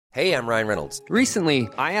Hey, I'm Ryan Reynolds. Recently,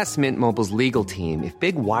 I asked Mint Mobile's legal team if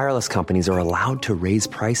big wireless companies are allowed to raise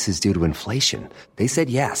prices due to inflation. They said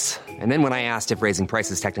yes. And then when I asked if raising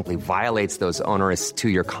prices technically violates those onerous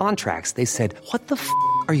two-year contracts, they said, "What the f***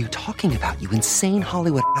 are you talking about, you insane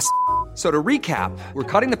Hollywood ass?" So to recap, we're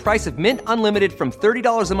cutting the price of Mint Unlimited from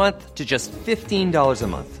 $30 a month to just $15 a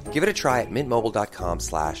month. Give it a try at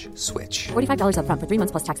mintmobile.com/switch. $45 up front for 3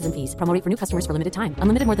 months plus taxes and fees. Promo rate for new customers for limited time.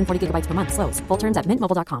 Unlimited more than 40 gigabytes per month. Slows full terms at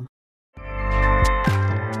mintmobile.com.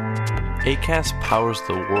 Acast powers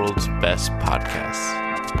the world's best podcasts.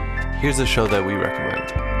 Here's a show that we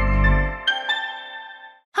recommend.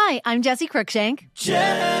 Hi, I'm Jesse Cruikshank. Jesse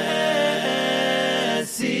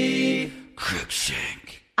Cruikshank.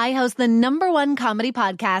 I host the #1 comedy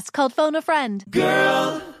podcast called Phone a Friend.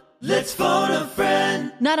 Girl, let's phone a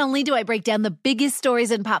friend. Not only do I break down the biggest stories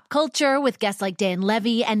in pop culture with guests like Dan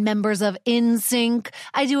Levy and members of NSYNC,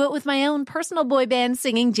 I do it with my own personal boy band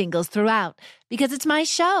singing jingles throughout. Because it's my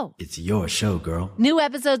show. It's your show, girl. New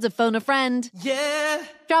episodes of Phone a Friend. Yeah.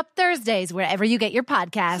 Drop Thursdays wherever you get your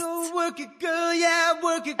podcasts. So work it, girl, yeah,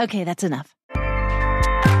 work it. Okay, that's enough.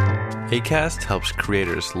 Acast helps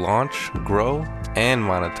creators launch, grow, and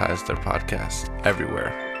monetize their podcasts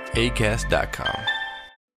everywhere. Acast.com.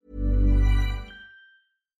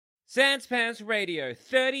 Sans Pants Radio,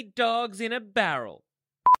 30 dogs in a barrel.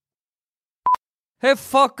 Hey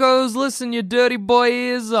fuckos, listen your dirty boy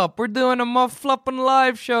ears up. We're doing a muffluppin'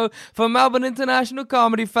 live show for Melbourne International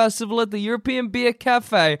Comedy Festival at the European Beer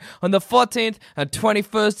Cafe on the 14th and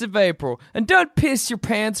 21st of April. And don't piss your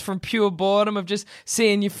pants from pure boredom of just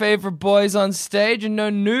seeing your favorite boys on stage and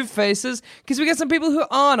no new faces, because we got some people who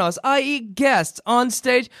aren't us, i.e. guests, on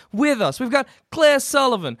stage with us. We've got Claire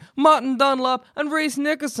Sullivan, Martin Dunlop, and Reese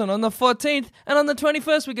Nicholson on the 14th, and on the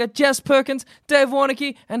 21st we got Jess Perkins, Dave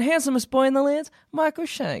Warnicky, and handsomest boy in the land, Michael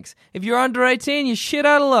Shanks. If you're under 18, you're shit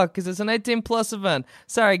out of luck because it's an 18-plus event.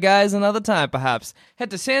 Sorry, guys, another time, perhaps. Head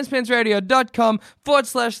to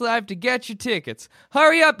sanspantsradio.com/live to get your tickets.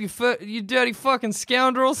 Hurry up, you dirty fucking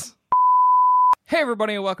scoundrels. Hey,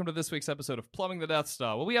 everybody, and welcome to this week's episode of Plumbing the Death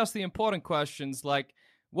Star, where we ask the important questions like,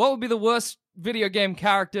 what would be the worst video game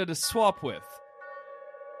character to swap with?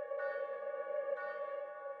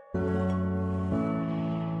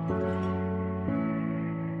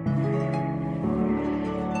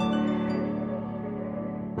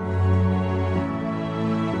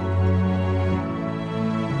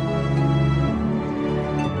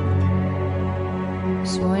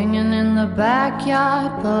 Swinging in the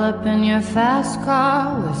backyard, pull up in your fast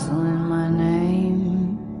car, whistling my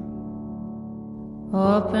name.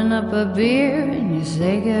 Open up a beer and you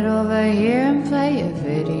say get over here and play a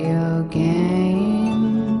video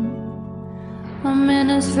game. I'm in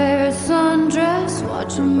his favorite sundress,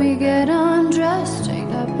 watching me get undressed, take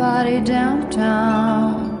that body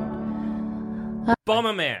downtown.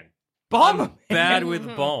 Bomberman. Bomberman? I'm bad with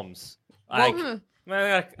bombs. I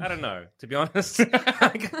don't know, to be honest. I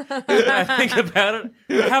think about it.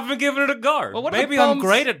 I haven't given it a go. Well, Maybe I'm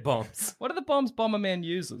great at bombs. What are the bombs Bomberman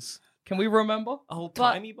uses? Can we remember?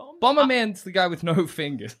 Old-timey bombs? Bomberman's the guy with no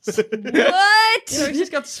fingers. What? You know, he's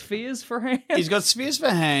got spheres for hands. He's got spheres for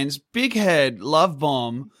hands, big head, love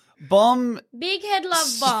bomb, bomb, Big head love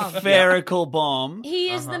bomb. spherical bomb.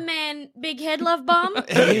 He is the man, big head love bomb.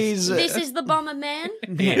 He's This is the bomber man.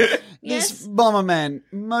 this Yes. bomber man,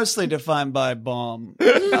 mostly defined by bomb.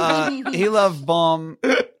 He loved bomb,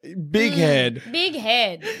 big head. Big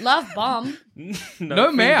head, love bomb.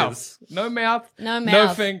 No mouth. fingers. No mouth. No No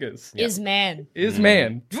mouth. fingers. Is man. Is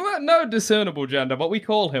man. No discernible gender, but we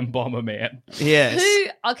call him Bomberman. Yes. Who?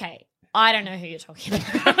 Okay, I don't know who you're talking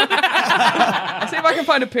about. I'll see if I can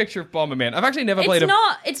find a picture of Bomberman. I've actually never played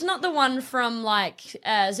It's not the one from like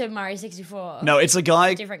Super Mario 64. No, it's a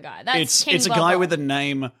guy. Different guy. That's King it's a Bob guy Bob. with a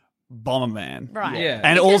name Bomberman. Right. Yeah.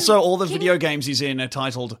 And Because also all the video games he's in are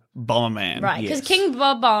titled Bomberman. Right, because Yes. King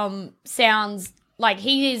Bob Bomb sounds like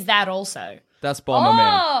he is that also. That's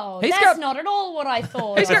Bomberman. Oh, He's that's got- not at all what I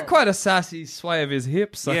thought. He's got quite a sassy sway of his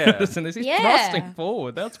hips. Yeah. Listen, he's Yeah. thrusting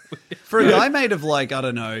forward. That's weird. For a guy made of like, I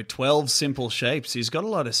don't know, 12 simple shapes, he's got a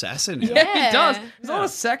lot of sass in him. Yeah. He does. There's a lot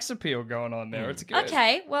of sex appeal going on there. It's good.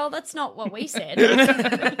 Okay, well, that's not what we said.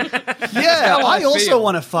 Yeah, how I I also feel.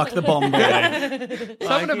 want to fuck the bomb boy.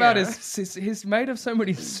 Something about he's made of so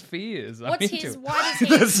many spheres. What's I'm into his? it. Why The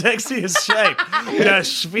does sexiest shape. The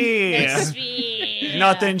sphere. he?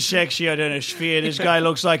 Nothing sexier than a sphere. This guy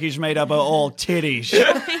looks like he's made up of all titties.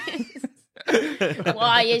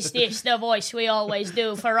 Why is this the voice we always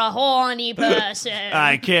do for a horny person?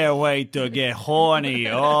 I can't wait to get horny.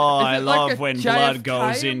 Oh, I it like love a when JFK blood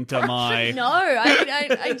goes into my... No,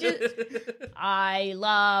 I just... I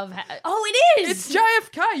love... Oh, it is! It's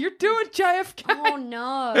JFK. You're doing JFK. Oh,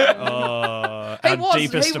 no. Our was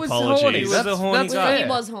deepest horny. apologies. He was a horny That's guy. fair. He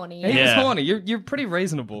was horny. He was Yeah. horny. You're pretty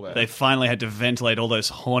reasonable there. They finally had to ventilate all those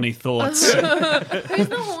horny thoughts. Who's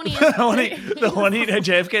the horniest? The horny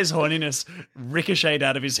JFK's horniness ricocheted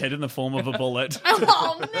out of his head in the form of a bullet.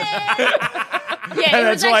 Oh, man. Yeah, And it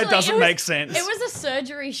was that's why it actually- doesn't make sense. It was a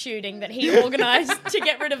surgery shooting that he organised to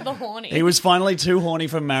get rid of the horny. He was finally too horny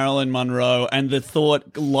for Marilyn Monroe, and the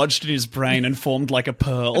thought lodged in his brain and formed like a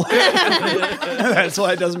pearl. That's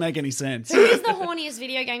why it doesn't make any sense. Who is the horniest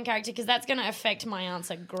video game character? Because that's going to affect my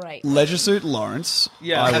answer. Great. Leisure Suit Lawrence,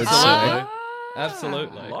 Yeah, I would absolutely. say.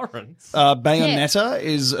 Absolutely. Lawrence. Bayonetta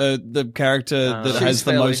is the character that She's has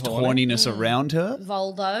the fairly most horny. horniness around her.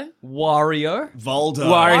 Voldo. Wario. Voldo.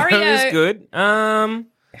 Wario Wario- is good.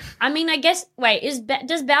 I mean, I guess. Wait,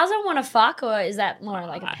 does Bowser want to fuck, or is that more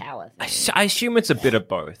like a power thing? I assume it's a bit of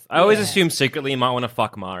both. I always assume secretly you might want to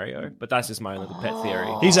fuck Mario, but that's just my little pet theory.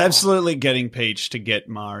 He's absolutely getting Peach to get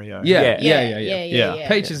Mario. Yeah.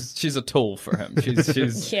 Peach is she's a tool for him.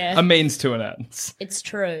 She's Yeah. a means to an end. It's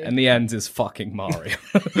true. And the end is fucking Mario.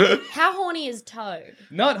 How horny is Toad?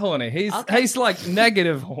 Not horny. He's like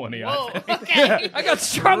negative horny. I Oh, think. okay. I got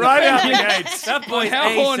strong Right out the opinions. gates. That boy's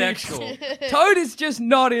How horny- asexual. Toad is just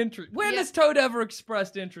not interested. When has Toad ever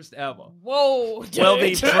expressed interest ever? Whoa. Dude. Well,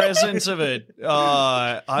 the presence of it,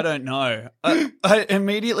 I don't know.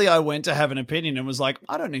 Immediately I went to have an opinion and was like,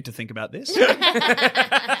 I don't need to think about this.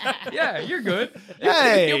 Yeah, you're good.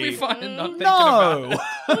 Hey, You'll be fine not thinking about no.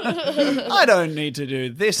 it. I don't need to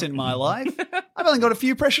do this in my life. I've only got a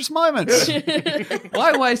few precious moments.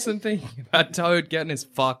 Why waste them thinking about Toad getting his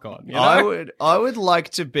fuck on? You know? I would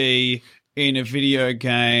like to be in a video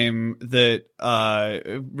game that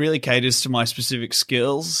really caters to my specific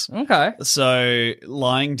skills. Okay. So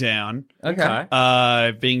lying down,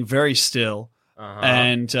 Okay. being very still,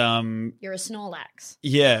 and You're a Snorlax.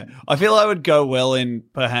 yeah, I feel I would go well in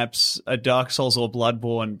perhaps a Dark Souls or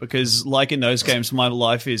Bloodborne because, like in those games, my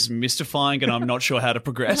life is mystifying and I'm not sure how to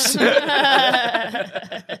progress.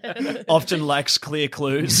 Often lacks clear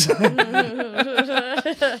clues.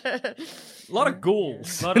 A lot of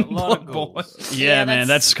ghouls. Lot of ghouls. Yeah, man,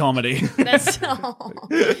 that's comedy. That's. Oh.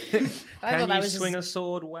 I Can thought you that was swing just... a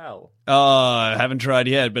sword well? Oh, I haven't tried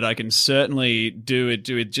yet, but I can certainly do it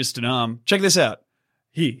just an arm. Check this out.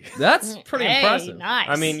 Here. That's pretty Hey, impressive. Nice.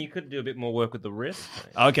 I mean, you could do a bit more work with the wrist.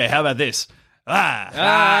 Okay, how about this? There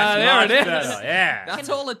it is. Better, yeah. That's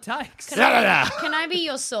all it takes. Can I be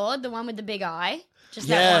your sword, the one with the big eye? Just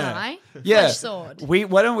that one eye? Yeah. Flesh sword.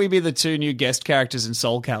 Why don't we be the two new guest characters in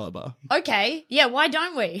Soul Calibur? Okay. Yeah, why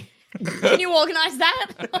don't we? Can you organise that?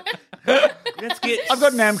 Let's get. I've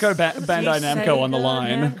got Bandai Namco on the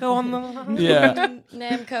line. Go on the line. Yeah.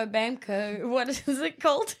 Namco Bamco. What is it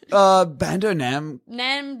called? Bando Nam.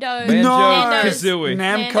 Namdo. Banjo Nando's- Kazooie.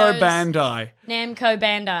 Namco Nando's- Bandai. Namco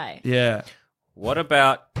Bandai. Yeah. What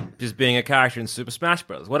about just being a character in Super Smash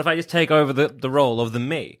Bros? What if I just take over the role of the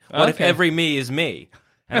me? What if Okay. every me is me?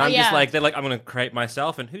 And I'm just Yeah. like, they're like, I'm going to create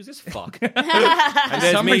myself, and who's this fuck? And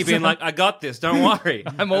there's Some me reason- being like, I got this, don't worry.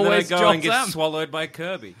 I'm and always then I go and Job get Sam. swallowed by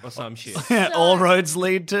Kirby or some shit. All roads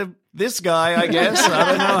lead to this guy, I guess. I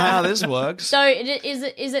don't know how this works. So is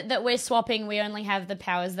it that we're swapping? We only have the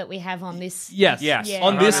powers that we have on this. Yes. Yes, Yeah.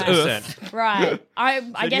 On this 100%. earth. Right. I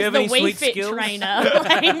do guess you have the any Wii sweet Fit skills? trainer.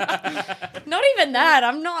 Like, not even that.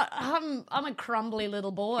 I'm a crumbly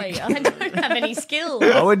little boy. I don't have any skills.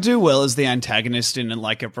 I would do well as the antagonist in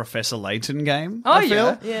like a Professor Layton game. Oh, I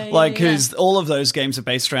feel. yeah. Like, because all of those games are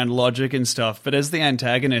based around logic and stuff. But as the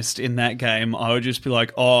antagonist in that game, I would just be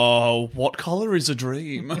like, oh, what color is a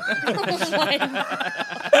dream?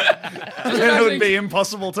 It would be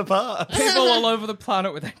impossible to pass. People all over the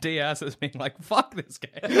planet with their DSs being like, fuck this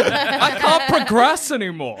game. I can't progress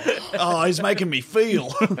anymore. Oh, he's making me feel.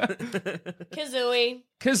 Kazooie.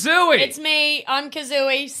 Kazooie! It's me. I'm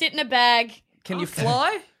Kazooie. Sit in a bag. Can you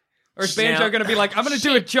fly? Or is Banjo Now- going to be like, I'm going to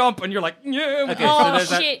do a jump, and you're like, yeah. Okay, Oh, so there's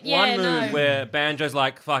shit, that yeah, one move no. where Banjo's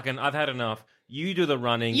like, fucking, I've had enough. You do the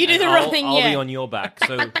running. You do and the I'll- running, I'll yeah. be on your back.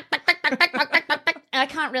 So I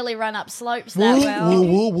can't really run up slopes that well.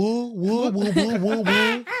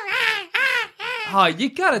 Oh, you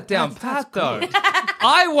got it down pat, though.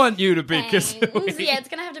 I want you to be Thanks. Kazooie. Yeah, it's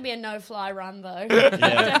gonna have to be a no-fly run though.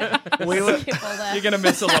 We were, Skip all that. You're going to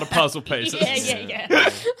miss a lot of puzzle pieces. Yeah.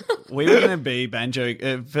 we were going to be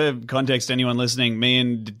Banjo. For context, anyone listening, me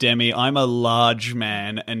and Demi, I'm a large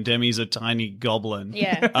man and Demi's a tiny goblin.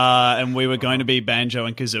 Yeah. And we were going to be Banjo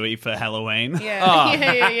and Kazooie for Halloween. Yeah. Oh.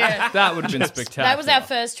 yeah. That would have been spectacular. That was our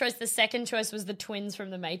first choice. The second choice was the twins from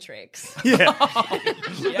The Matrix. Yeah.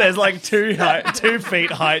 There's like 2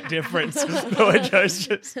 feet height difference. We're just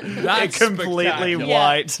That's completely spectacular.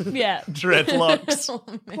 white Yeah. dreadlocks.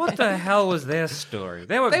 What the hell was their story?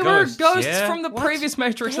 They were They ghosts. were ghosts yeah? from the What? previous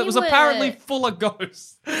Matrix that They was were- apparently full of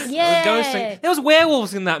ghosts. Yeah. Ghosting. There was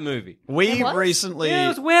werewolves in that movie. We There was? recently Yeah, there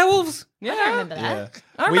was werewolves. I don't remember that.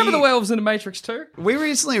 I remember We- the werewolves in the Matrix too. We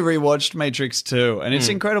recently rewatched Matrix 2, and it's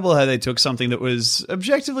incredible how they took something that was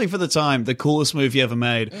objectively for the time the coolest movie ever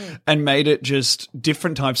made and made it just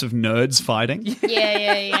different types of nerds fighting.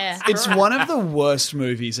 Yeah. It's one of the worst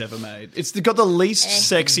movies ever made. It's got the least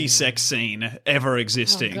sexy sex scene ever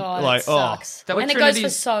existing. God, like, it sucks. That was And it goes for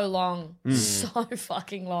Trinity's- so long. So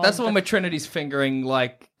fucking long. That's the one where Trinity's fingering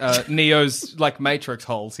like Neo's like Matrix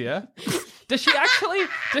holes. Yeah. Does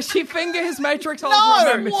she finger his Matrix holes?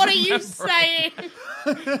 No, what are you saying?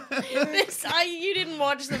 You didn't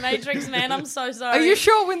watch The Matrix, man. I'm so sorry. Are you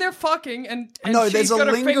sure when they're fucking and No, she's there's a got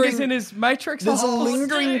her fingers lingering- in his Matrix There's a holes?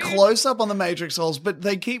 lingering close up on the Matrix holes, but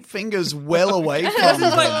they keep fingers well away from them.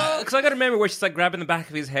 Because I got to remember where she's like grabbing the back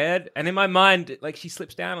of his head, and in my mind, like she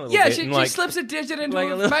slips down a little Yeah, bit. she and, like, slips a digit into like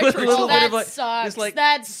a a little- Matrix little hole. bit That of, like, sucks. it's like-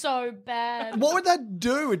 That's so bad. What would that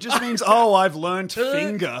do? It just means, oh, I've learned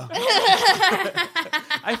finger.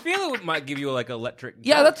 I feel it might give you like electric.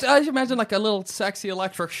 Yeah, that's. I imagine like a little sexy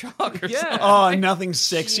electric shock or something. Oh, nothing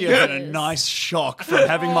sexier than a nice shock from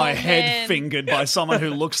having my head man. fingered by someone who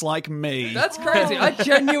looks like me. That's crazy. I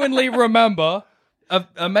genuinely remember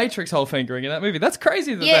a Matrix hole fingering in that movie. That's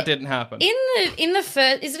crazy that Yeah. that didn't happen. In the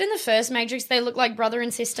first, is it in the first Matrix? They look like brother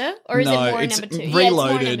and sister, or is it more in it's number 2?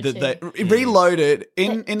 reloaded. Yeah, it's more in number two. Reloaded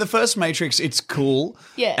in the first Matrix. It's cool,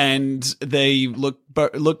 Yeah. and they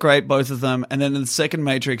look great, both of them. And then in the second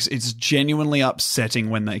Matrix, it's genuinely upsetting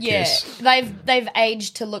when they Yeah, kiss. they've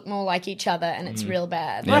aged to look more like each other, and it's real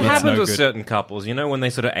bad. What that's happens no with good. certain couples, you know, when they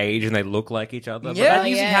sort of age and they look like each other? But Yeah. that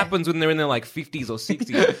usually Yeah. happens when they're in their like 50s or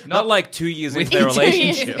 60s, not like 2 years into their 2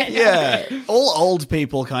 years, relationship. Yeah, all old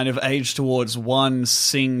people kind of age towards one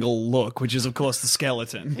single look, which is of course the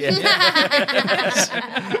skeleton.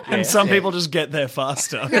 And some people just get there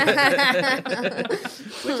faster.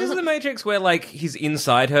 Which is the Matrix where like he's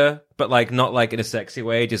inside her, but like not like in a sexy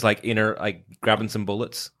way, just like in her, like grabbing some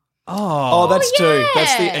bullets. Oh, that's two. yeah.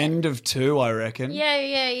 That's the end of 2, I reckon.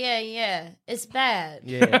 Yeah. It's bad.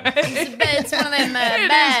 Yeah. It's one of them It is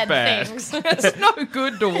bad bad. things. It's no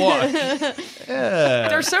good to watch. Yeah.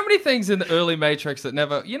 There's so many things in the early Matrix that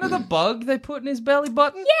never. You know the bug they put in his belly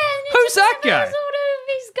button? Yeah, and Who's that guy?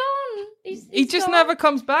 He's gone. He just gone. never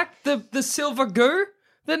comes back. The silver goo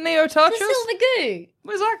that Neo touches. The silver goo.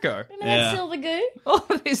 Where's that go? Remember Yeah. that silver goo? All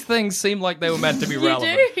of these things seem like they were meant to be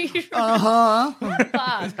relevant. You do. Uh-huh.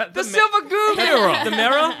 The silver goo mirror. The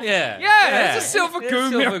mirror? Yeah. Yeah, it's a silver It's goo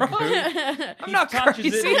silver mirror. goo. I'm not Touches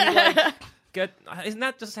it crazy. and, like, isn't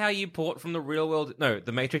that just how you port from the real world? No,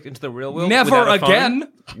 the Matrix into the real world? Never without a phone?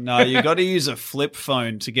 again. No, you got to use a flip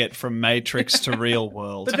phone to get from Matrix to real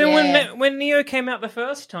world. But then Yeah. when Neo came out the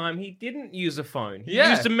first time, he didn't use a phone. He Yeah.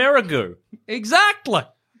 used a mirror goo. Exactly.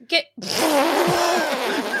 Get.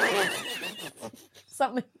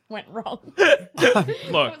 Something went wrong. Look,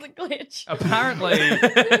 It was a glitch. apparently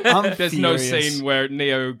I'm there's no furious. scene where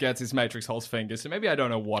Neo gets his Matrix holes fingers, so maybe I don't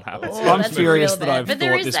know what happens. Oh, I'm that's furious real that bad. I've But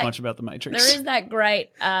there thought is this that- much about the Matrix. There is that great,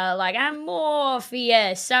 like, I'm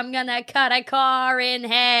Morpheus. I'm gonna cut a car in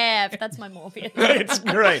half. That's my Morpheus. It's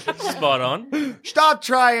great. Spot on. Stop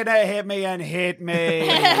trying to hit me and hit me.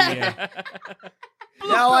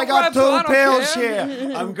 Now I got Rebel, I 2 don't pills care.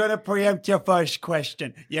 here. I'm going to preempt your first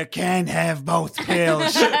question. You can't have both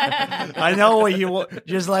pills. I know what you want.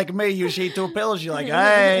 Just like me, you see 2 pills, you're like,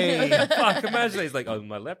 hey. Fuck, imagine he's like, oh,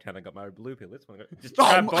 my left hand, I got my blue pill. This one, just Oh,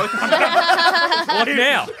 grab both. What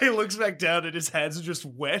now? He looks back down and his hands are just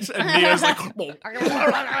wet, and Neo's like,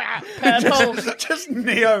 just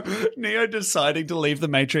Neo deciding to leave the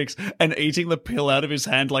Matrix and eating the pill out of his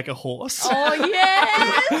hand like a horse. Oh,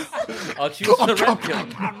 yes! I'll choose the red pill.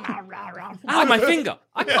 Ah, my finger.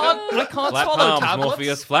 I can't Flat swallow palms, tablets.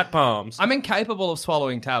 Morpheus. Flat palms. I'm incapable of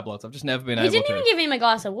swallowing tablets. I've just never been He able didn't to. even give him a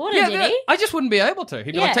glass of water, yeah, did he? I just wouldn't be able to.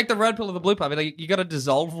 He'd be like, Yeah. take the red pill or the blue pill. I'd be like, you got to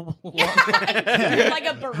dissolve one. Like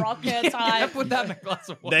a Barocca type. Put that in a glass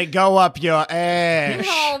of water. They go up your ass.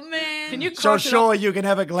 Oh, man. Can you So crush it sure, up? you can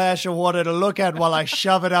have a glass of water to look at while I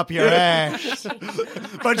shove it up your ass.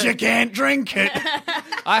 But you can't drink it.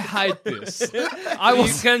 I hate this.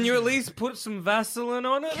 Can you at least put some Vaseline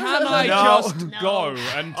on it? Can I No. just go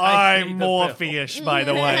and take I'm the Morpheus, by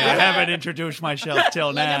the way. I haven't introduced myself till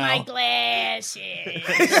Look at my now. glasses.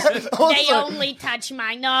 They only touch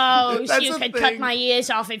my nose. That's You the could thing. cut my ears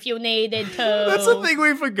off if you needed to. That's the thing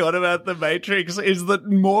we forgot about the Matrix is that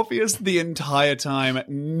Morpheus the entire time,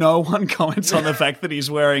 no one comments on the fact that he's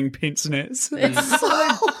wearing pince nez.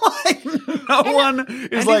 No one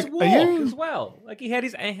is And like, his are walk you? as well. Like he had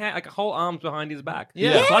his like whole arms behind his back.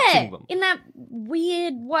 Yeah. He's clutching them. in that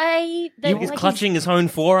weird way. That, He's like, clutching his own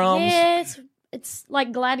forearms. Yeah, it's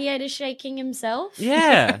like Gladiator shaking himself.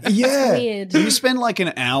 Yeah. Yeah. weird. You spend like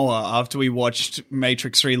an hour after we watched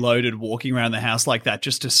Matrix Reloaded walking around the house like that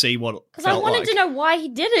just to see what it Because I felt wanted like. to know why he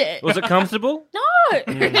did it. Was it comfortable? No,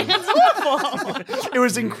 it's awful. It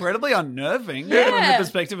was incredibly unnerving from the Yeah.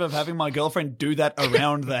 perspective of having my girlfriend do that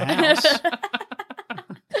around the house.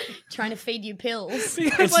 Trying to feed you pills.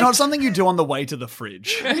 It's not something you do on the way to the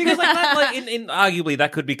fridge. Because like that, like in arguably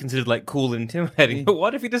that could be considered like cool and intimidating. But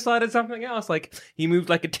what if he decided something else? Like he moved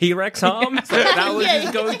like a T-Rex arm. So that was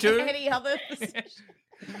his go-to. Any other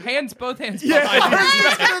both hands Yeah, behind I was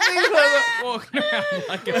just gonna think that. walking around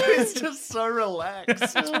like It's just so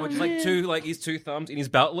relaxed. With like his two thumbs in his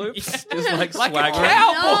belt loops, just like like a swaggering.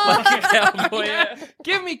 cowboy. Like a cowboy. Yeah.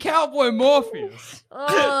 Give me Cowboy Morpheus.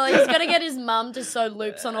 Oh, he's got to get his mum to sew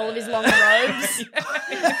loops on all of his long robes.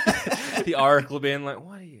 The Oracle being like,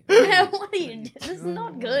 "What are you?" What are you doing? This is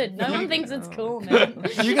not good. No one thinks it's cool, man.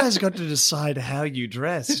 You guys got to decide how you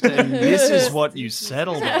dressed, and this is what you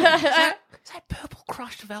settled on. Is that purple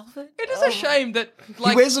crushed velvet? It is a shame that, He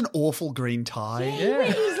like, wears an awful green tie.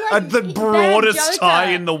 He's like The bad broadest Joker. tie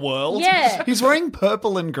in the world. Yeah. He's wearing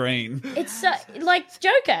purple and green. It's like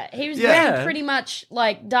Joker. He was Yeah. wearing pretty much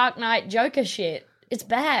like Dark Knight Joker shit. It's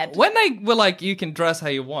bad. when they were like, you can dress how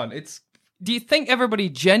you want, do you think everybody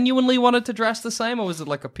genuinely wanted to dress the same, or was it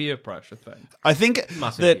like a peer pressure thing? I think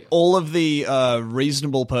Must that be. all of the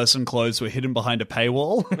reasonable person clothes were hidden behind a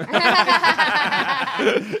paywall.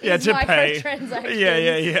 Yeah, to pay. Microtransactions.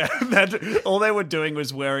 Yeah. That all they were doing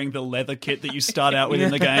was wearing the leather kit that you start out with in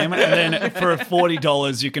the game, and then for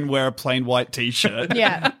 $40 you can wear a plain white T-shirt.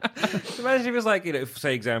 Yeah. Imagine if it was like, if,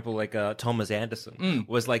 say, example, like Thomas Anderson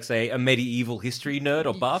was like, say, a medieval history nerd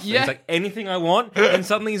or buff. And Yeah. he's like, anything I want, and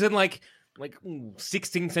suddenly he's in like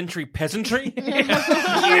 16th century peasantry.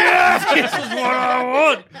 Yeah, this is what I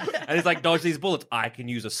want. And he's like, dodge these bullets. I can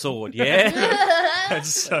use a sword. Yeah, That's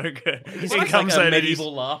so good. he's He like comes a out and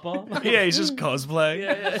medieval larper. Yeah, he's just cosplay.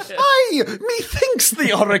 Aye, methinks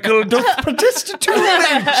the oracle doth protest to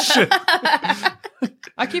age.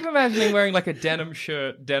 I keep imagining wearing like a denim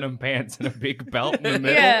shirt, denim pants, and a big belt in the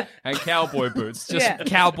middle, Yeah. and cowboy boots. Just Yeah.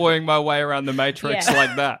 cowboying my way around the Matrix Yeah.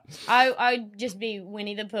 like that. I'd just be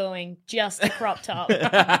Winnie the Poohing, just a crop top.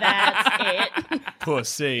 That's it.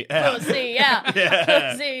 Pussy. Pussy,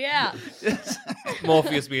 yeah. Pussy, yeah.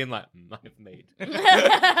 Morpheus being like, I've made.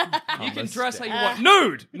 You can dress how you want.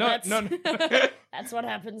 Nude! No. That's what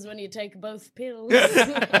happens when you take both pills.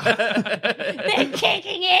 They're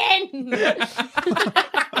kicking in.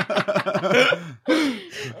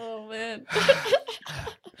 Oh, man.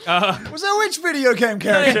 So which video game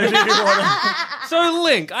character did you want? So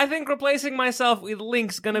Link, I think replacing myself with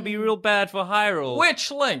Link's gonna be real bad for Hyrule.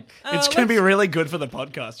 Which Link? It's going to be really good for the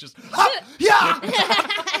podcast. Just, yeah!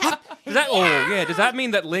 Does that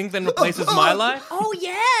mean that Link then replaces my life? Oh,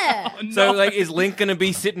 yeah. So, like, is Link going to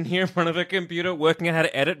be sitting here in front of a computer working out how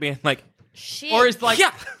to edit, being like, Shit. Or is like,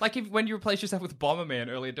 Yeah. like if, when you replace yourself with Bomberman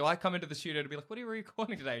earlier, do I come into the studio to be like, what are you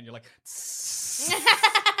recording today? And you're like,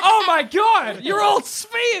 oh my god, you're all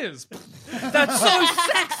spheres. that's so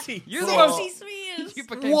sexy. You're the most, Sexy spheres. you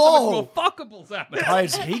became Whoa. so much more fuckable, Sam.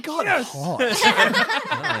 Guys, he got hot.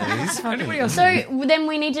 Anybody else? So then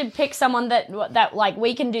we need to pick someone that like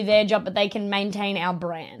we can do their job, but they can maintain our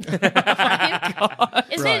brand.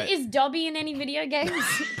 Is Dobby in any video games?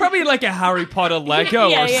 Probably like a Harry Potter Lego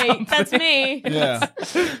or something. That's me. Yeah.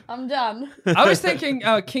 I'm done. I was thinking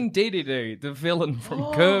King Dedede, the villain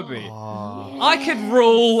from Kirby. I could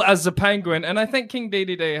rule as a penguin, and I think King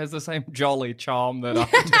Dedede has the same jolly charm that I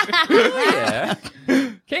do. Yeah.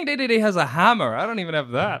 King Dedede has a hammer. I don't even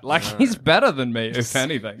have that. Like, he's better than me, if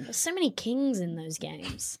anything. There's so many kings in those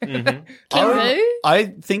games. Mm-hmm. King who?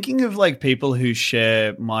 I'm thinking of like people who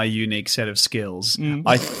share my unique set of skills.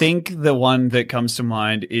 I think the one that comes to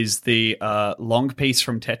mind is the long piece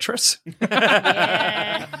from Tetris.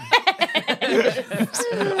 Yeah.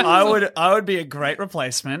 I would be a great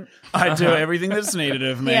replacement. I'd do everything that's needed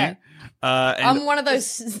of me. Yeah. And I'm one of those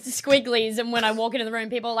squigglies, and when I walk into the room,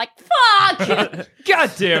 people are like, fuck!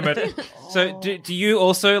 God damn it. So do you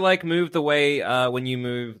also like move the way when you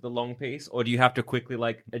move the long piece, or do you have to quickly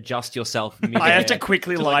like adjust yourself? I have to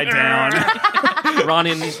quickly lie down. Run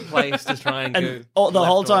in place to try and go. The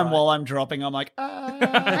whole left or time right. while I'm dropping, I'm like, oh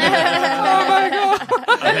my God.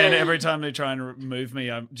 And then every time they try and remove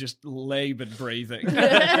me, I'm just labored breathing.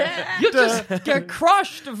 You just get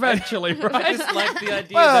crushed eventually, I right? just like the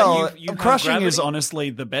idea Well, that you have crushing is gravity. honestly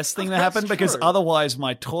the best thing that That's happened because true. otherwise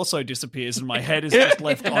my torso disappears and my head is just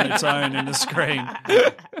left on its own in the screen.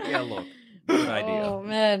 Yeah, look, good idea. Oh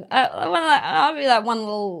man, I'll be like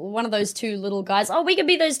one of those two little guys. Oh, we could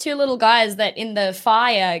be those two little guys that in the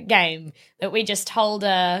fire game that we just hold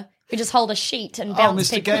a sheet and bounce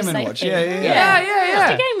Mr. people to Game & Watch. safety.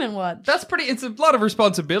 Yeah. Mr. Game & Watch. That's pretty. It's a lot of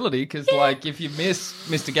responsibility because, like, if you miss,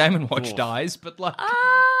 Mr. Game & Watch dies. But like,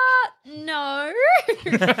 No,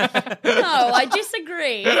 no, I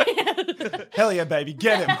disagree. Hell yeah, baby,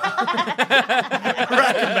 get him.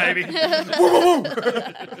 Rack him, baby. Woo, woo,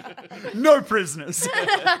 woo. No prisoners.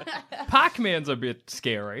 Pac-Man's a bit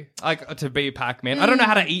scary. Like to be Pac-Man, I don't know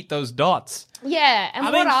how to eat those dots. Yeah, and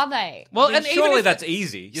I what mean- are they? Well, I mean, and even surely if- that's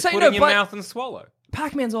easy. Just Say put no, it in your but- mouth and swallow.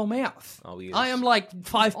 Pac-Man's all mouth. Oh, yes. I am like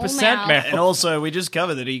 5% mouth. mouth. And also, we just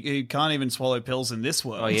covered that he can't even swallow pills in this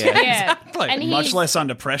world. Oh, yeah. Yeah, Exactly. and he's Much less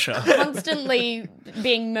under pressure. constantly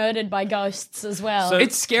being murdered by ghosts as well. So-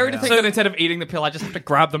 It's scary to think that instead of eating the pill, I just have to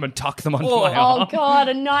grab them and tuck them onto my oh arm. god,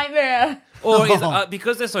 a nightmare. Or is,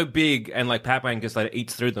 because they're so big and like Pac-Man just like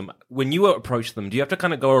eats through them. When you approach them, do you have to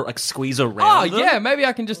kind of go like squeeze Oh, around them? yeah, maybe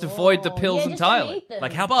I can just avoid the pills Yeah, just entirely. eat them.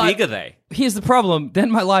 Like how But- big are they? Here's the problem. Then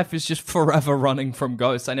my life is just forever running from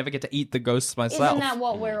ghosts. I never get to eat the ghosts myself. Isn't that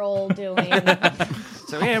what we're all doing?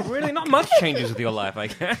 So yeah, really not much changes with your life, I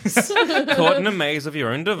guess. Caught in a maze of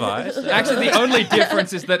your own device. Actually, the only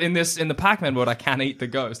difference is that in the Pac-Man world, I can eat the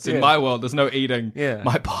ghosts. In my world, there's no eating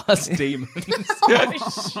my past demons.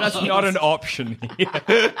 That's not an option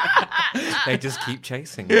here. They just keep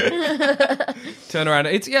chasing you. Turn around.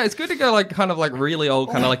 It's good to go like kind of like really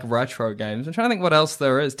old, kind of like retro games. I'm trying to think what else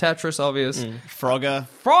there is. Tetris, obvious. Frogger.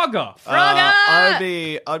 Frogger. I would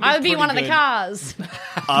be I would be pretty one of the good. cars.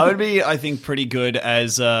 I would be, I think, pretty good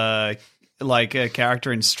as like a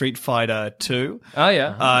character in Street Fighter 2. Oh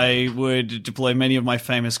yeah. I would deploy many of my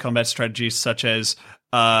famous combat strategies, such as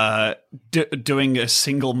doing a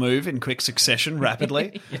single move in quick succession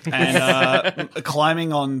rapidly and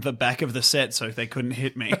climbing on the back of the set so they couldn't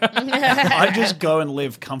hit me. I'd just go and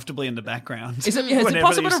live comfortably in the background Is it whenever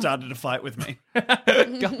possible you to- started to fight with me.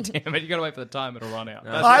 God damn it! You gotta wait for the timer to run out.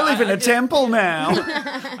 I live in a temple now.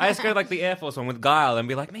 I just go like the Air Force one with Guile and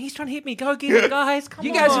be like, man, he's trying to hit me. Go get him, guys. Come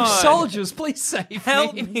You on. guys are soldiers. Please save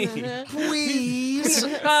Help me. me. Please.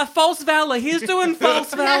 False valor. He's doing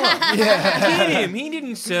false valor. Get him. He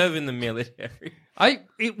didn't serve in the military.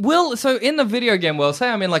 So in the video game world, say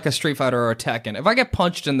I'm in like a Street Fighter or a Tekken. If I get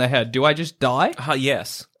punched in the head, do I just die?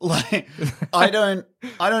 Yes. Like, I don't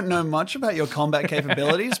know much about your combat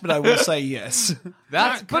capabilities, but I will say yes.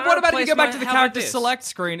 But can I what about if you replace go back my- to the how about character this? select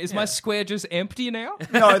screen? Is my square just empty now?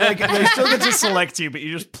 No, they still get to select you, but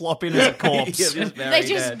you just plop in as a corpse. They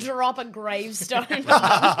just drop a gravestone. Can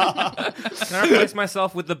I replace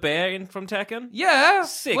myself with the bear from Tekken? Yeah.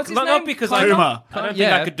 Sick. What's his Not name? because Kuma. I don't think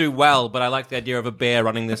Yeah. I could do well, but I like the idea of a bear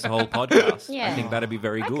running this whole podcast. Yeah. I think that'd be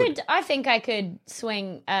very good. I think I could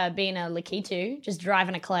swing being a Lakitu, just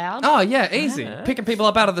driving a cloud. Oh yeah, easy. Picking people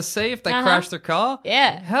up out of the sea if they crash their car.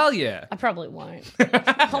 Yeah. Hell yeah. I probably won't.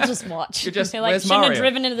 I'll just watch. You're just- Be like, where's shouldn't Mario? have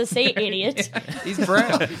driven into the sea, idiot. He's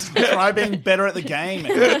brown. Try being better at the game,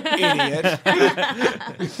 idiot.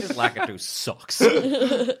 This Lakitu sucks.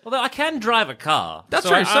 Although I can drive a car. That's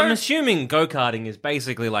so right, so- I'm assuming go-karting is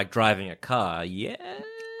basically like driving a car, yeah?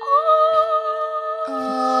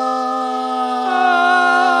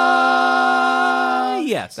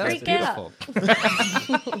 Yes, That's Freak out. beautiful.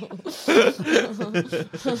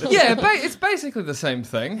 Yeah, it's basically the same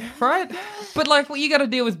thing, right? But like, well, you got to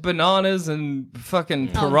deal with bananas and fucking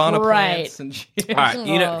piranha great. plants and shit. All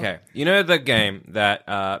right, you know the game that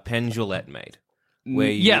Penn Jillette made, where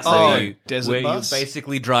you, Yes, where I you- do. Desert where Bus? you're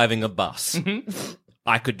basically driving a bus.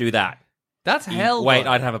 I could do that. That's hell. Wait, though.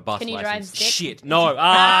 I'd have a bus Can you drive license. stick? Shit, no.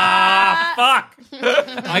 Fuck.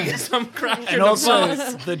 I guess I'm crashing And the also,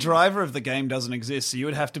 bus. the driver of the game doesn't exist, so you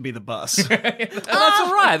would have to be the bus. That's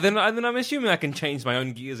all right. Then I'm assuming I can change my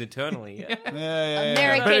own gears eternally. Yeah.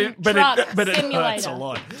 American Truck but it Simulator. hurts a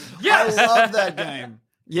lot. Yes! I love that game.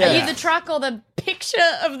 Yeah. Are you the truck or the picture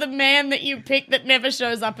of the man that you pick that never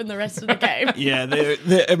shows up in the rest of the game? Yeah,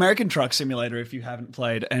 the American Truck Simulator, if you haven't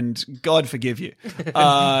played, and God forgive you,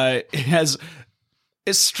 it has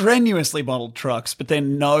strenuously modeled trucks, but they're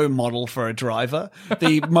no model for a driver.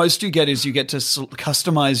 The most you get is you get to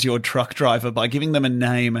customize your truck driver by giving them a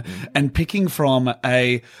name and picking from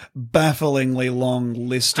a bafflingly long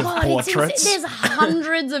list of portraits. There's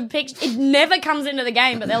hundreds of pictures. It never comes into the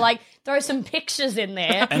game, but they're like, throw some pictures in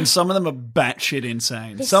there. And some of them are batshit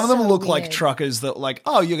insane. They're Some of them so look like weird. truckers that like,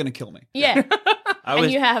 oh, you're going to kill me. Yeah. was-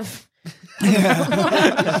 And you have...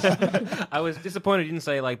 I was disappointed you didn't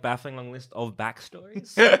say like baffling long list of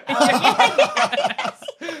backstories.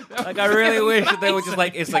 Like I really wish that they were just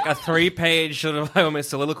like it's like a 3-page sort of almost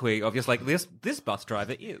soliloquy of just like this bus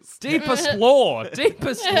driver is. Deepest lore.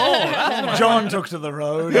 Deepest lore. That's what John took to the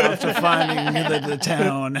road after finding that the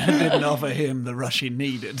town didn't offer him the rush he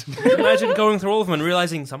needed. Imagine going through all of them and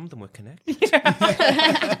realizing some of them were connected.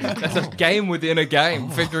 That's a game within a game,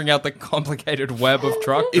 figuring out the complicated web of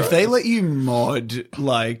truck If they drivers. let you mod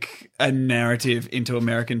like a narrative into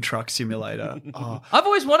American Truck Simulator, I've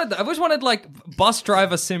always wanted like bus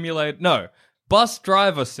driver simulator. No, bus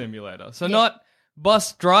driver simulator. So not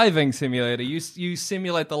bus driving simulator. You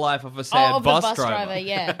simulate the life of a sad of the bus bus driver. driver,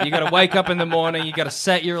 yeah. You got to wake up in the morning. You got to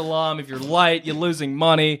set your alarm. If you're late, you're losing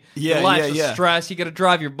money. Yeah, your life's yeah, a yeah. stress. You got to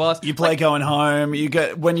drive your bus. you play going home.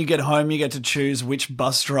 When you get home, you get to choose which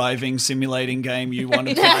bus driving simulating game you want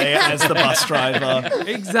to play as the bus driver.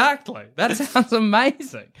 Exactly. That sounds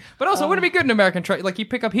amazing. But also, wouldn't it be good in American truck? Like you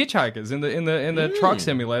pick up hitchhikers in the truck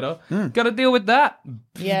simulator. Got to deal with that.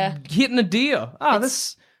 Yeah. Hitting a deer. Oh,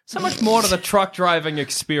 there's so much more to the truck driving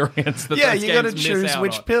experience. That Yeah, those you got to games miss choose out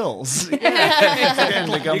which on. pills.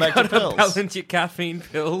 Again, we go back to Gotta pills. balance your caffeine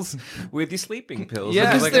pills with your sleeping pills.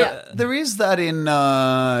 Yeah. It's Because like, there is that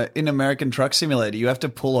in American Truck Simulator. You have to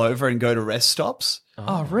pull over and go to rest stops.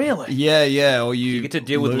 Oh, really? Yeah, or you get to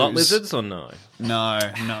deal with lot lose. lizards or no? No,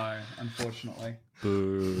 unfortunately.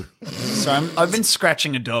 Boo. So I've been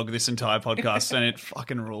scratching a dog this entire podcast, and it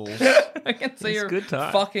fucking rules. I can see you're good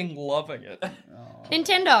time. fucking loving it.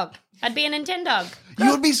 Nintendo. I'd be a Nintendo.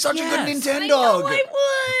 You would be such a good Nintendo. I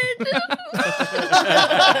would.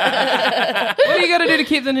 What do you got to do to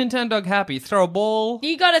keep the Nintendo happy? Throw a ball?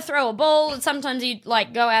 You got to throw a ball. Sometimes you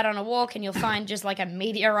like go out on a walk and you'll find just like a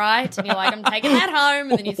meteorite, and you're like, I'm taking that home,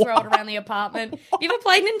 and then you throw it around the apartment. You ever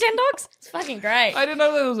played Nintendogs? It's fucking great. I didn't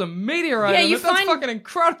know there was a meteorite. Yeah, in you it. That's find- fucking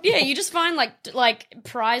incredible. Yeah, you just find like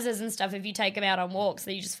prizes and stuff if you take them out on walks.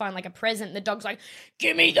 That you just find like a present. And the dog's like,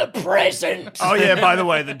 "Give me the present." Oh yeah, by the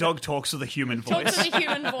way, the dog talks with a human Talks voice. with a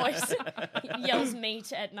human voice. He yells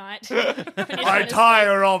meat at night. I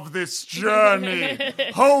tire of this journey.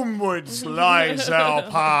 Homewards lies our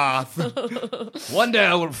path. One day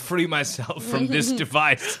I will free myself from this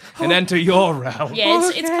device and enter your realm. Yeah,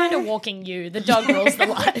 it's kind of walking you. The dog rules the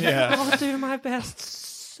life. Yeah. I'll do my best,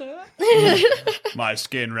 sir. My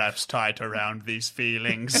skin wraps tight around these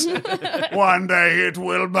feelings. One day it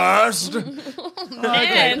will burst.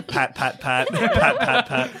 Man. Pat, pat, pat, pat, pat,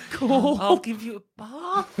 pat. I'll give you a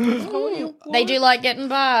bath. They do like getting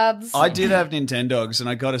baths. I did have Nintendogs, and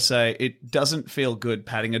I gotta say, it doesn't feel good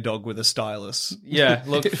patting a dog with a stylus. Yeah,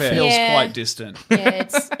 look It fair. feels Yeah. quite distant. Yeah,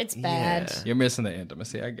 it's bad. You're missing the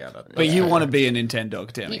intimacy. I get it. But you want to be a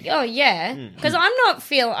Nintendog, Demi. Oh yeah, because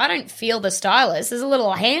I don't feel the stylus. There's a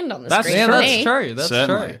little hand on the That's screen Yeah, for that's me. true. That's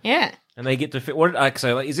Certainly. true. Yeah. And they get to fit. What? Like,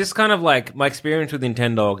 so, like, is this kind of like my experience with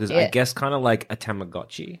Nintendo? Is I Yeah. guess kind of like a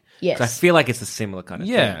Tamagotchi. Yes. 'Cause I feel like it's a similar kind of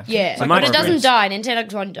Yeah. thing. Yeah, So my but it doesn't experience- die.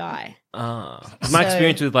 Nintendo won't die. My So-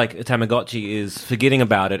 experience with like a Tamagotchi is forgetting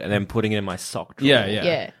about it and then putting it in my sock drawer. Yeah, yeah.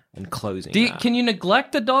 Yeah. And closing. Do you, that. can you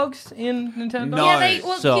neglect the dogs in Nintendo? No. Yeah,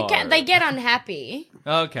 So- they get unhappy,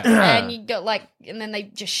 Okay. and you go and then they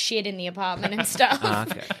just shit in the apartment and stuff.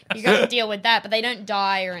 Okay. You got to deal with that, but they don't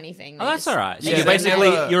die or anything. Oh, They that's just- all right. So Yeah, you're they basically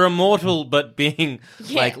never- you're immortal, but being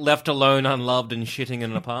Yeah. like left alone, unloved, and shitting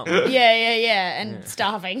in an apartment. Yeah, and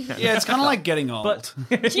starving. Yeah, it's kind of like getting old.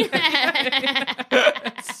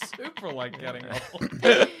 Super like getting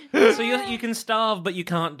old. So you can starve, but you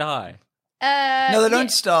can't die. No, they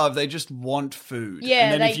don't starve. They just want food. Yeah,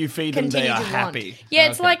 and then they if you feed them, they continue are to want. happy. Yeah,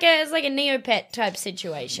 it's like a Neopet type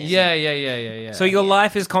situation. Yeah. So your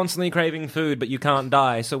life is constantly craving food, but you can't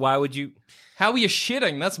die. So why would you? How are you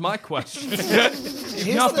shitting? That's my question.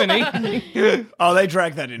 You've not been eating. Oh, they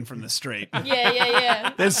drag that in from the street.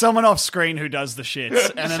 Yeah. There's someone off screen who does the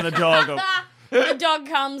shits, and then the dog will... The dog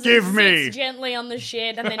comes Give and me. sits gently on the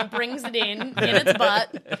shit and then brings it in its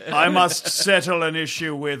butt. I must settle an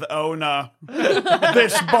issue with owner.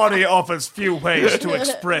 This body offers few ways to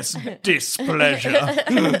express displeasure.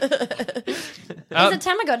 Is a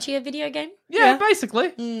Tamagotchi a video game? Yeah,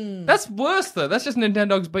 basically. That's worse, though. That's just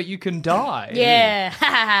Nintendogs, but you can die.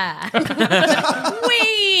 Yeah.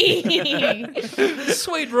 Wee!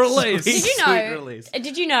 Sweet release. Did you know?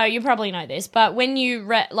 Did you know? You probably know this, but when you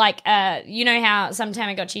you know how some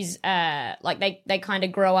Tamagotchis, like they kind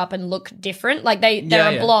of grow up and look different. Like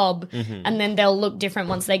they're a blob, and then they'll look different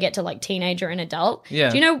once they get to like teenager and adult. Yeah.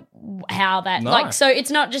 Do you know how that? No. Like, so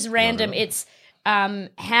it's not just random. It's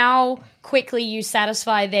how quickly you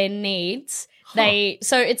satisfy their needs.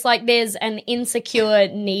 So it's like there's an insecure,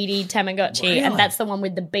 needy Tamagotchi, and that's the one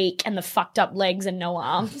with the beak and the fucked up legs and no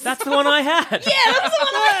arms. That's the one I had. Yeah, that was the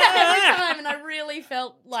one I had every time, and I really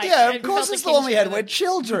felt like Of course it's the one we had. We're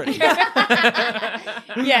children.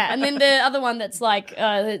 Yeah, and then the other one that's like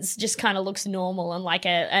it's just kind of looks normal and like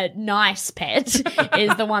a nice pet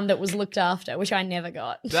is the one that was looked after, which I never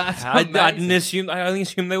got. That's I amazing. didn't assume. I only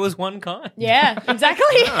assumed there was one kind. Yeah, exactly.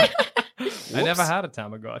 I never had a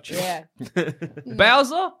Tamagotchi. Yeah.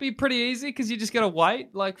 Bowser be pretty easy because you just gotta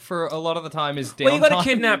wait. Like for a lot of the time is downtime. Well, you got to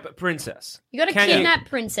kidnap a princess. You got to Can kidnap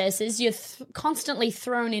princesses. You're constantly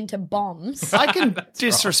thrown into bombs. I can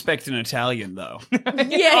disrespect an Italian, though.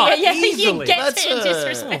 Yeah. easily. You get That's to a-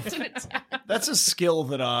 disrespect it. That's a skill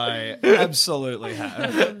that I absolutely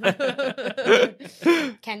have.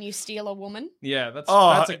 Can you steal a woman? Yeah, that's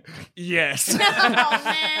Oh, a yes. Oh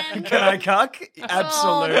man. Can I cuck?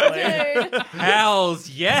 Absolutely. Oh, dude. Hells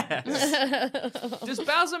yes. Does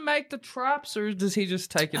Bowser make the traps, or does he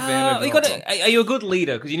just take advantage You of them? are you a good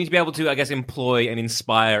leader? Because you need to be able to, I guess, employ and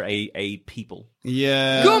inspire a people.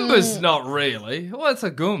 Yeah. Goomba's not really. What's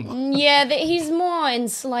a Goomba? Yeah, he's more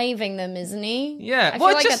enslaving them, isn't he? Yeah. I Well,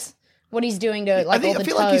 feel like just- that's what he's doing to like all the I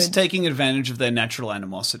feel toads. like he's taking advantage of their natural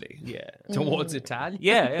animosity. Yeah. Towards Italian?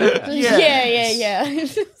 Yeah. Yeah.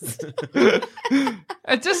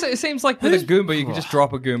 It seems like with a Goomba, you can just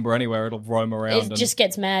drop a Goomba anywhere; it'll roam around. It just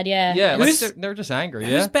gets mad, yeah. yeah, like Who's- they're just angry.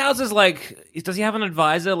 Who's Yeah, Bowser's like? Does he have an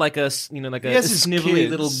advisor, like a like He a has his snivelly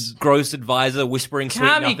kids. little gross advisor whispering sweet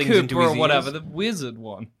Kami nothings into Cooper his or whatever, ears? the wizard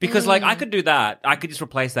one. Because like I could do that. I could just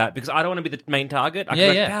replace that because I don't want to be the main target. I could Yeah,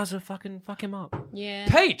 be like, yeah. Bowser, fuck him up. Yeah.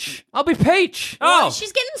 Peach, I'll be Peach. Oh,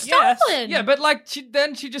 She's getting yes. stolen. Yeah, but like she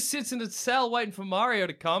just sits in a cell waiting for Mario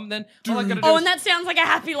to come. Then all I gotta do Oh, is and that sounds like a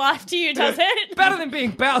happy life to you, does it? better than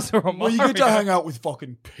being Bowser or Mario. Well, you get to hang out with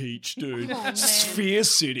fucking Peach, dude. man. Sphere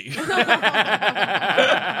City.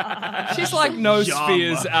 She's like no Yum.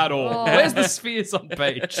 spheres at all. Where's the spheres on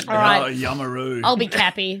Peach? All right. Oh, Yamaru. I'll be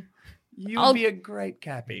Cappy. You'll be a great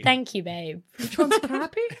Cappy. Thank you, babe. Which one's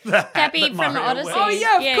Cappy? Cappy from Mario Odyssey. Oh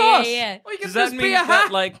yeah, of course. Yeah. Well, you can Does that just mean be a that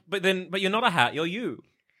hat. like? But you're not a hat. You're you.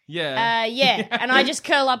 Yeah. Yeah, and I just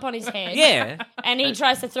curl up on his head. Yeah. And he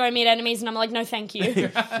tries to throw me at enemies, and I'm like, no, thank you.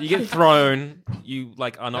 You get thrown. You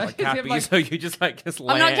like are not like You have, Cappy, like- so you just like just. I'm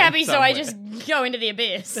land not Cappy, so I somewhere. just go into the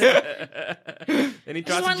abyss. Then he tries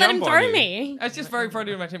Just to won't let him jump on throw you. me. It's just very funny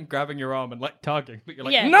to imagine him grabbing your arm and like tugging, but you're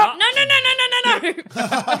like, Yeah. no, No.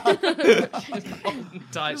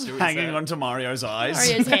 ties to his Hanging head. onto Mario's eyes.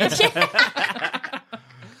 Mario's head.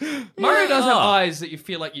 Mario does have eyes that you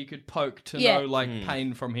feel like you could poke to Yeah. know like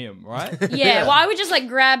pain from him, right? Yeah, well, I would just like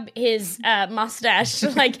grab his mustache,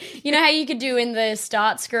 like you know how you could do in the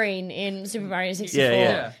start screen in Super Mario 64.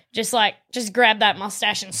 Yeah. Just grab that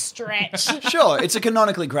mustache and stretch. Sure, it's a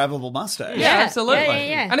canonically grabbable mustache. Yeah, Yeah. absolutely.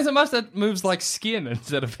 Yeah. And it's a mustache that moves like skin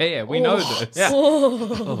instead of hair. We know this.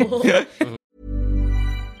 Yeah.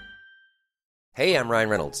 Hey, I'm Ryan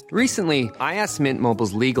Reynolds. Recently, I asked Mint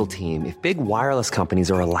Mobile's legal team if big wireless companies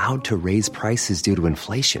are allowed to raise prices due to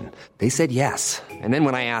inflation. They said yes. And then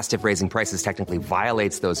when I asked if raising prices technically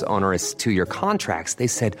violates those onerous 2-year contracts, they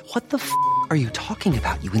said, "What the f*** are you talking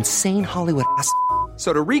about, you insane Hollywood ass?"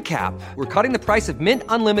 So to recap, we're cutting the price of Mint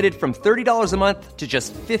Unlimited from $30 a month to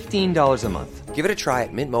just $15 a month. Give it a try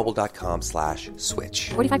at mintmobile.com/switch.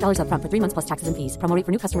 $45 up front for 3 months plus taxes and fees. Promo rate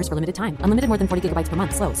for new customers for limited time. Unlimited more than 40 gigabytes per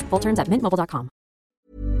month. Slows full terms at mintmobile.com.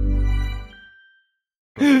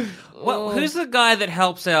 Well, who's the guy that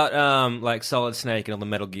helps out like Solid Snake and all the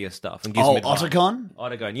Metal Gear stuff and gives Oh, him advice? Otacon?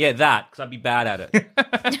 Otacon, yeah, that because I'd be bad at it.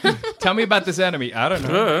 Tell me about this enemy. I don't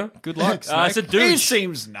know. Good luck. It's a He dude.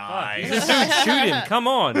 seems nice. It's a dude. Shoot him. Come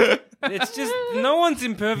on. It's just no one's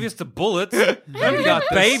impervious to bullets. Don't got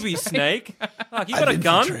baby snake. Fuck, you got a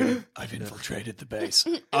gun? I've infiltrated the base.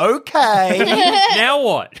 Okay. Now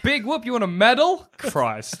what? Big whoop, you want a medal?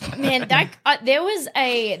 Christ. Man, there was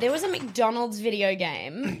a McDonald's video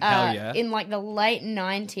game Hell yeah. in like the late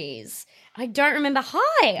 90s. I don't remember.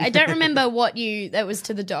 I don't remember what that was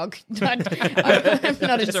to the dog. I'm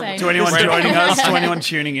not insane. To anyone joining us, to anyone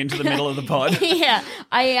tuning into the middle of the pod. Yeah,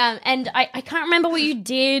 I can't remember what you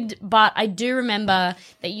did, but I do remember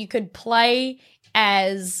that you could play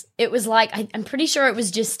as it was like I'm pretty sure it was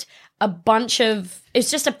just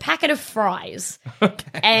it's just a packet of fries,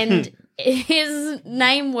 and his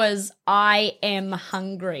name was I Am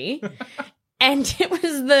Hungry. And it was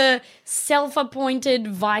the self-appointed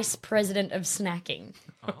vice president of snacking.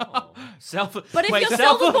 But if you're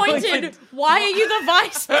self-appointed, why are you the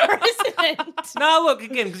vice president? No, look,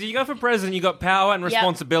 again, because you go for president, you got power and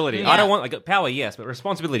responsibility. Yeah. I don't want, power, yes, but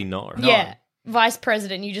responsibility, no. Yeah. Vice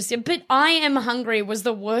president, you just said, but I Am Hungry was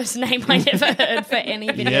the worst name I ever heard for any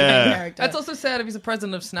video game character. That's also sad if he's a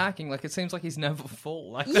president of snacking. Like, it seems like he's never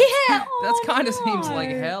full. Like, yeah. That's kind of seems like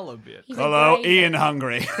hell a bit. Hello, Ian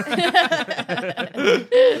Hungry.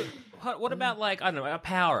 What about, like, I don't know, a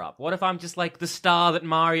power-up? What if I'm just, like, the star that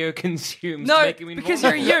Mario consumes? No, to make him because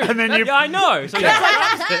you're you. And then Yeah, I know. So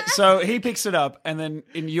So he picks it up, and then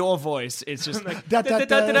in your voice, it's just like... da, da,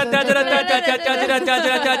 da, and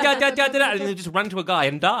then just run to a guy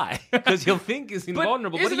and die because you'll think he's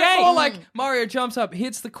invulnerable. Isn't But it more like Mario jumps up,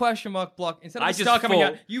 hits the question mark block, instead of I the just star coming fall.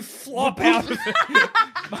 out, you flop out of it.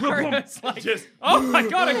 Mario's like, oh my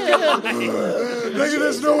god, a guy. Look at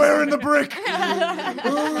there's nowhere in the brick.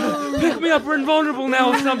 Pick me up, we're invulnerable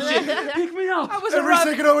now or some shit. Pick me up. Every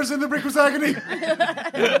second I was in the brick was agony.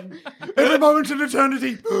 Every moment in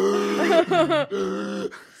eternity.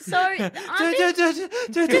 So,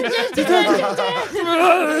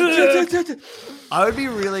 I would be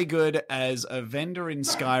really good as a vendor in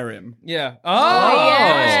Skyrim. Yeah. Oh,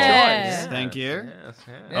 yeah. Nice choice. Thank you.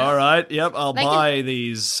 All right. Yep. I'll buy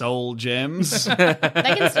these soul gems. they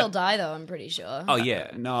can still die, though, I'm pretty sure. Oh, yeah.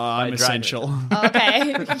 No, I'm essential.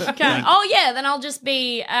 Okay. Oh, yeah, then I'll just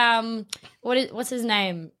be, what's his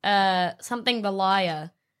name? Something the Liar.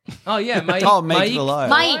 Oh, yeah. Mike, Oh, Make the Liar.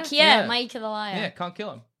 Mike, Yeah. Mike the Liar. Yeah, can't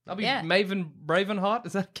kill him. I'll be Yeah. Maven Bravenheart.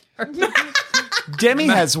 Is that a character? Demi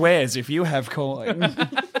has wares if you have coin.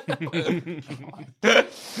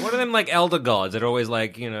 What are them, like, elder gods that are always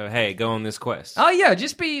like, hey, go on this quest? Oh, yeah.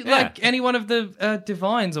 Just be like any one of the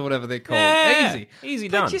divines or whatever they're called. Yeah. Easy. Easy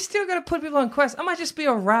But done. you still got to put people on quests. I might just be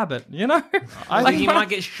a rabbit, you know? Like, he might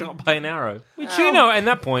get shot by an arrow. Which, at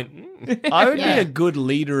that point... I would be a good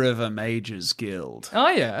leader of a mages guild. Oh,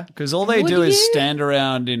 yeah. Because all they do is stand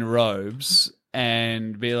around in robes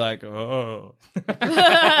and be like, oh. And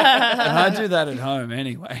I do that at home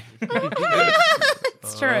anyway.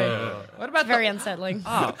 It's true. What about Very unsettling.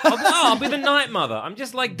 I'll be the night mother. I'm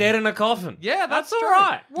just, like, dead in a coffin. Yeah, that's all true.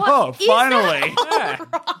 right. Oh, finally.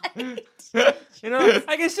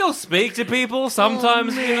 I can still speak to people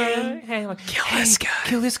sometimes. Hey, like, kill this guy.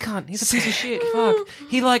 Kill this cunt. He's a piece of shit. Fuck.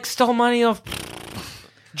 He like stole money off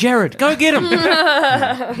Jared. Go get him.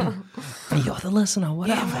 You're the listener,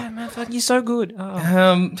 whatever. Yeah, man, fuck, you're so good.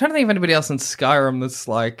 I'm trying to think of anybody else in Skyrim that's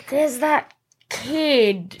like... There's that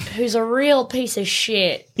kid who's a real piece of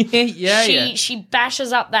shit. She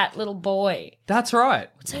bashes up that little boy. That's right.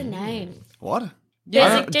 What's her name? What?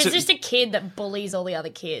 There's just a kid that bullies all the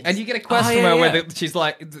other kids. And you get a quest from her where she's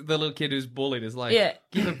like, the little kid who's bullied is like,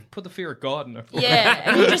 put the fear of God in her. Yeah,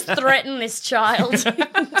 and you just threaten this child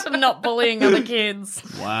to not bullying other kids.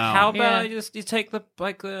 Wow. How about you take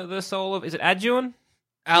the soul of, is it Aduin?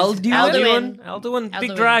 Alduin.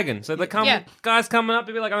 Big dragon. So guys coming up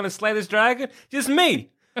to be like, I'm going to slay this dragon. Just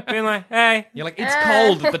me. Being like, hey. You're like, it's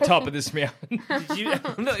cold at the top of this mountain.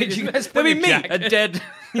 Did you guys That'd be me, jacket?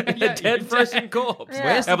 a dead frozen corpse.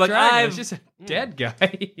 Where's the dragon? It's just a dead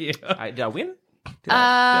guy. Did I win? Did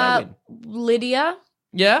I win? Lydia.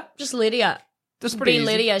 Yeah? Just Lydia. That's pretty easy.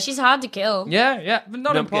 Lydia. She's hard to kill. Yeah, but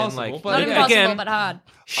not impossible. Again, Not impossible, but hard.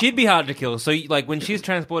 She'd be hard to kill. So, like, when she's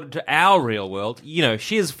transported to our real world,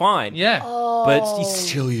 she is fine. Yeah. But it's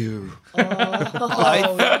still you.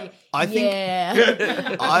 I think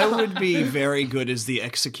I would be very good as the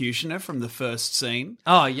executioner from the first scene.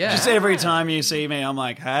 Oh, yeah. Just every time you see me, I'm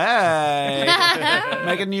like, hey,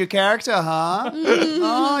 make a new character, huh?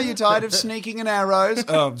 Oh, you're tired of sneaking in arrows?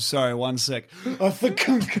 Oh, I'm sorry, one sec. All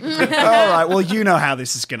right, well, you know how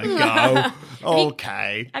this is going to go.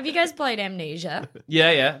 Okay. Have you guys played Amnesia?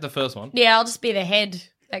 Yeah, the first one. Yeah, I'll just be the head.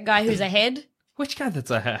 That guy who's a head. Which guy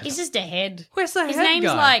that's a head? He's just a head. Where's the His head name's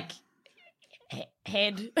guy? like...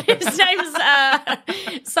 head. His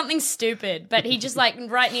name's something stupid, but he just like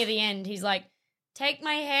right near the end, he's like, take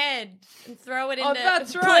my head and throw it into.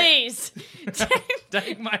 That's right. Please.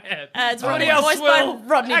 Take my head. It's Somebody voiced else by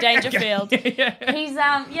Rodney Dangerfield. Yeah.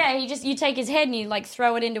 He's you take his head and you like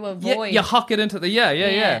throw it into a void. You huck it into the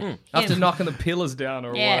Yeah. after knocking the pillars down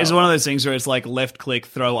or Yeah. what. It's one of those things where it's like left click,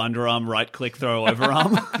 throw underarm, right click, throw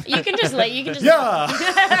overarm. You can just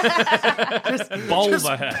bowl just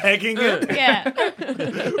the head. pegging it, yeah.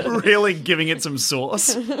 really giving it some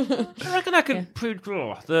sauce. I reckon I could put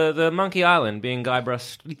the Monkey Island being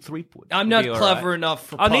Guybrush Threepwood. I'm would not be all clever right. enough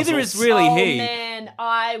for Oh, neither puzzles. is really Oh he. man,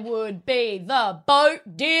 I would be the boat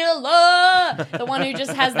dealer. The one who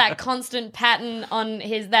just has that constant pattern on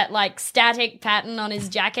that like static pattern on his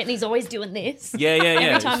jacket, and he's always doing this. Yeah.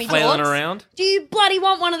 Every time He's he flailing talks. around. Do you bloody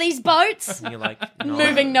want one of these boats? And you're like, no.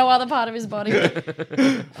 Moving no other part of his body.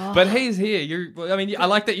 But he's here. I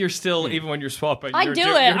like that you're still, even when you're swapping. I you're do do-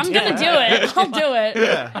 it. you're I'm doing gonna do it. I'll do it.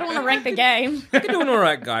 I don't want to rank the game. I could do an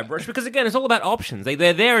alright Guybrush because again, it's all about options.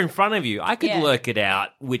 They're there in front of you. I could Yeah. work it out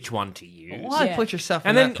which one to use. Why Yeah. put yourself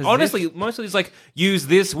And in then, that position? honestly, mostly it's like, use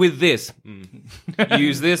this with this.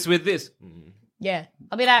 Use this with this. Yeah,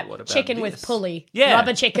 I'll be that What about chicken this? with pulley. Yeah.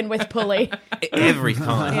 Rubber chicken with pulley. Every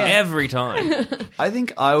time. Every time. I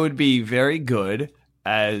think I would be very good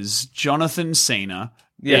as Jonathan Cena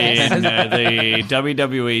Yes. in the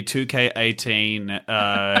WWE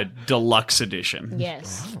 2K18 Deluxe Edition.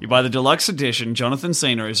 Yes. You buy the Deluxe Edition, Jonathan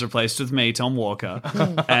Cena is replaced with me, Tom Walker,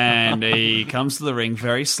 and he comes to the ring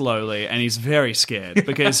very slowly, and he's very scared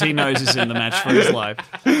because he knows he's in the match for his life.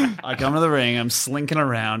 I come to the ring, I'm slinking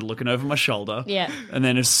around, looking over my shoulder, Yeah. and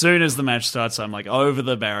then as soon as the match starts, I'm like over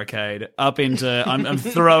the barricade, up into, I'm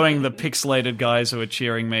throwing the pixelated guys who are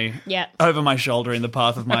cheering me Yeah. over my shoulder in the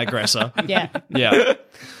path of my aggressor. Yeah. Yeah.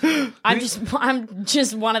 I'm just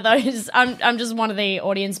one of those. I'm just one of the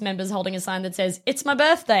audience members holding a sign that says "It's my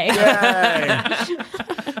birthday."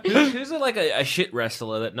 Who's like a shit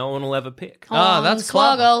wrestler that no one will ever pick? that's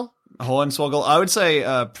clever. Swoggle. Hornswoggle. I would say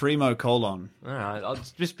Primo Colon, All right, I'll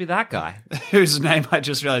just be that guy. whose name I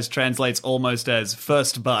just realized translates almost as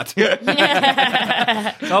first butt. So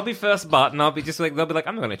I'll be first butt, and I'll be just like, they'll be like,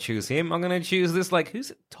 I'm not going to choose him. I'm going to choose this, like, who's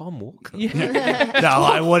it? Tom Walker? No,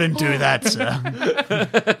 I wouldn't do that,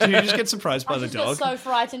 sir. Do you just get surprised by I the just dog? got so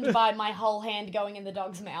frightened by my whole hand going in the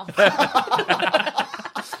dog's mouth.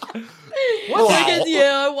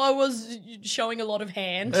 I was showing a lot of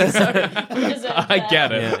hand. So I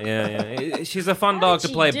get it. Yeah. She's a fun How dog did to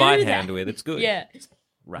she play do bite that? hand with. It's good. Yeah.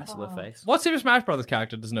 Wrestler face. What Super Smash Brothers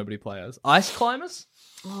character does nobody play as? Ice climbers?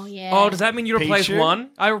 Oh yeah. Oh, does that mean you replace Pichu?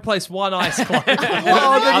 one? I replaced one ice climber.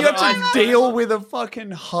 Oh, then you have to deal with a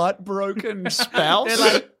fucking heartbroken spouse. They're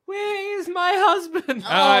like, where is my husband?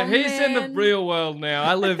 He's in the man. real world now.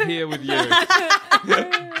 I live here with you.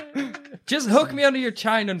 Just hook me under your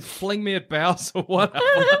chain and fling me at Bowser or whatever.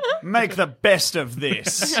 Make the best of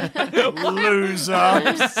this, loser.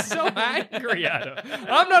 I'm so angry at him.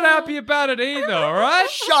 I'm not happy about it either, all right?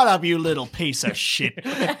 Shut up, you little piece of shit.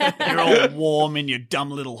 You're all warm in your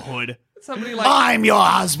dumb little hood. Somebody like I'm your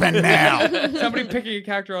husband now. somebody picking a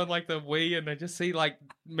character on like the Wii and they just see like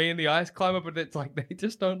me and the ice climber, but it's like they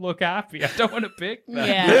just don't look happy. I don't want to pick them.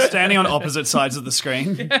 Yeah. Standing on opposite sides of the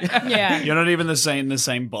screen. Yeah. You're not even in the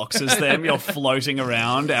same box as them. You're floating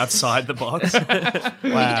around outside the box. Wow.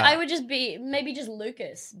 I would just be maybe just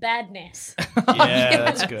Lucas. Badness. Yeah,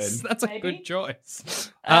 that's good. That's a Maybe. good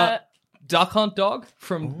choice. Duck Hunt Dog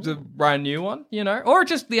from the brand new one, you know, or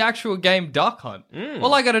just the actual game Duck Hunt.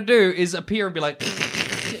 All I got to do is appear and be like,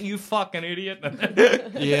 "You fucking idiot!" and then go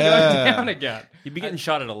down again. You'd be getting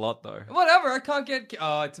shot at a lot, though. Whatever, I can't get.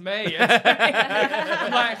 Oh, it's me.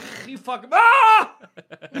 I'm like, you fucking. Ah!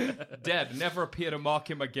 Dead. Never appear to mock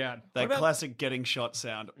him again. That classic getting shot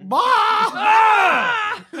sound.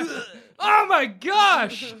 Ah! Oh my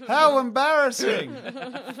gosh! How embarrassing.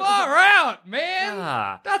 Far out, man.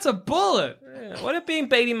 Ah. That's a bullet. Yeah. What about being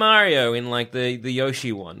Baby Mario in like the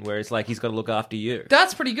Yoshi one, where it's like he's got to look after you?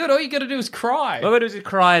 That's pretty good. All you got to do is cry. What about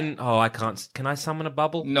cry and I can't? Can I summon a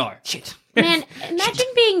bubble? No. Shit. Man, imagine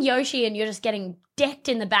being Yoshi and you're just getting decked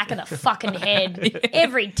in the back of the fucking head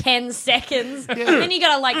every 10 seconds. And then you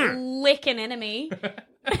gotta like lick an enemy.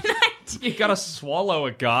 You gotta swallow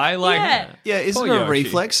a guy. Like, Yeah. Yeah, is Poor it a Yoshi.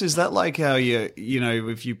 reflex? Is that like how you know,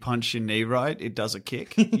 if you punch your knee right, it does a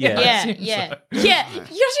kick? Yeah, seems yeah. so. Yeah.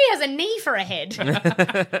 Yoshi has a knee for a head.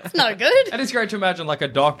 That's no good. And it's great to imagine like a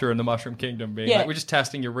doctor in the Mushroom Kingdom being Yeah. like, we're just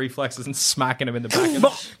testing your reflexes and smacking him in the back.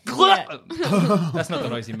 Yeah. That's not the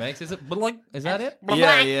noise he makes, is it? Blink? Is that it?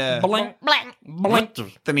 Yeah. Blink. Blank.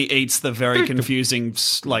 Blink. Then he eats the very confusing,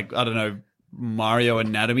 like, I don't know, Mario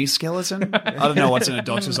anatomy skeleton. I don't know what's in a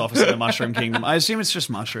doctor's office in the Mushroom Kingdom. I assume it's just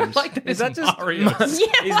mushrooms. Is that just Mario?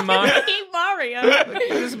 Yeah, Mario- Mario.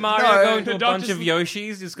 Is Mario going to a bunch of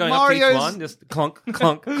Yoshis, just going up to each one, just clunk,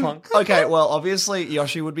 clunk, clunk? Okay, well, obviously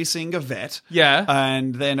Yoshi would be seeing a vet. Yeah.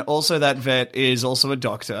 And then also that vet is also a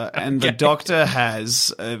doctor, and the doctor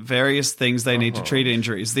has various things they need to treat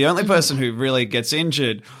injuries. The only person who really gets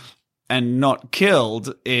injured and not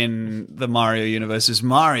killed in the Mario universe is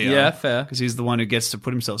Mario. Yeah, fair. Because he's the one who gets to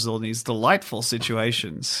put himself in all these delightful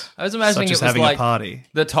situations. I was imagining such as it was having like a party.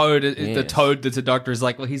 The toad that's a doctor is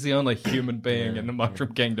like, well, he's the only human being in the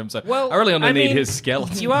Mushroom Kingdom, so Well, I really only I need mean, his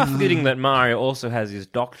skeleton. You are forgetting that Mario also has his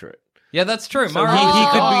doctorate. Yeah, that's true. So Mario, he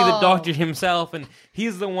could be the doctor himself, and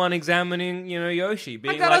he's the one examining, Yoshi. I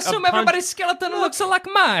Being gotta like, assume everybody's skeleton looks like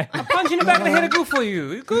mine. A punch in the back of the head is good for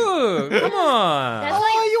you. Good. Come on. That's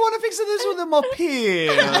like, you want to fix this with them up here?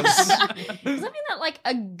 does that mean that like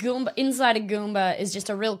a Goomba inside a Goomba is just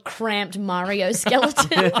a real cramped Mario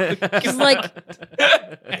skeleton? Just like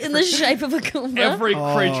in the shape of a Goomba. Every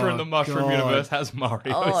creature in the Mushroom universe has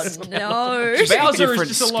Mario. Oh no! Bowser is Different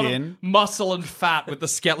just a lot of skin. muscle and fat with the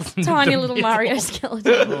skeleton. Tiny little Mario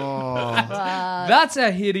skeleton. That's a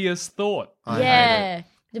hideous thought. Yeah,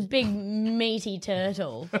 the big meaty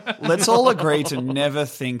turtle. Let's all agree to never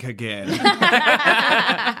think again.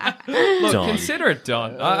 Look, Don. consider it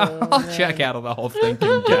done. I'll check out of the whole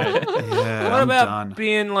thinking game. Yeah, What I'm about done.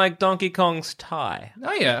 being like Donkey Kong's tie?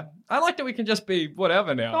 Oh yeah, I like that we can just be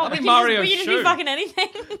whatever now. I think You Mario just should. be fucking anything.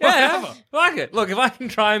 Yeah, like it. Look, if I can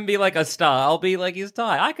try and be like a star, I'll be like his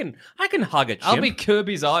tie. I can hug a chimp. I'll be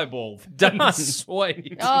Kirby's eyeball. Done.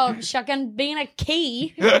 Sweet. Oh, shucking being a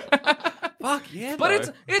key. Fuck yeah, But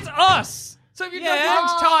bro. it's us. So if you're Yeah. Donkey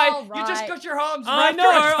Kong's tie, Oh, you just right. got your arms I wrapped know.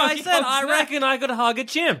 around I Donkey said Kong's I neck. reckon I could hug a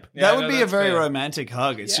chimp. That Yeah, would no, be a that's very fair. romantic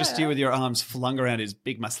hug. It's just you with your arms flung around his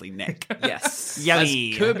big muscly neck. Yes.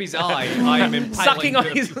 As Kirby's eye, I am impaling Sucking on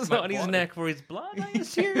Kirby his with my on his body. neck for his blood. I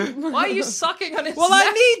assume. Why are you sucking on his Well, neck?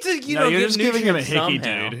 I need to, No, you're get just giving him a nutrients hickey,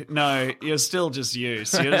 somehow. dude. No, you're still just you.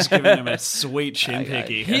 So you're just giving him a sweet chimp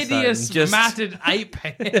hickey. Hideous, Just- matted ape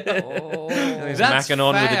hair. He's That's macking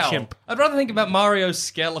on with a foul. chimp. I'd rather think about Mario's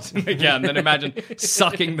skeleton again than imagine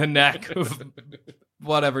sucking the neck of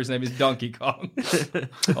whatever his name is, Donkey Kong.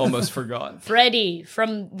 Almost forgot. Freddy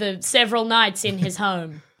from the several nights in his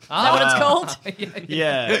home. Is that what it's called?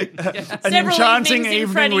 Yeah. An Several enchanting evenings in evening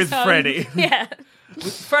Freddy's with home. Freddy. Yeah.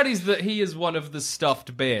 Freddy's he is one of the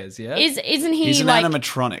stuffed bears, yeah? Isn't he He's an like?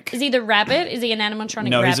 animatronic. Is he the rabbit? Is he an animatronic?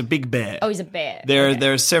 No, rabbit? he's a big bear. Oh, he's a bear.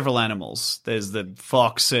 There are several animals. There's the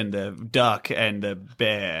fox and the duck and the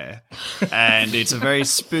bear. And it's a very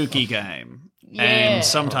spooky game. Yeah. And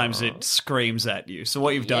sometimes it screams at you. So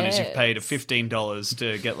what you've done is you've paid $15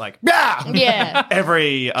 to get like, "Ah!" Yeah.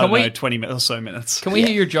 every, I don't we- know, 20 or so minutes. Can we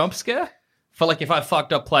hear your jump scare? For like if I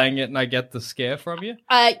fucked up playing it and I get the scare from you?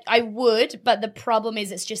 I would, but the problem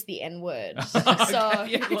is it's just the N word. So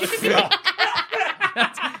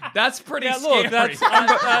That's pretty Yeah, scary. look, that's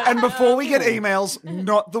And before we get emails,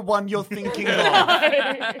 not the one you're thinking of.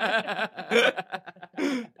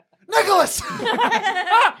 Nicholas!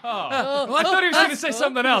 Well, I thought he was going to say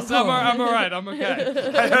something else. I'm all right. I'm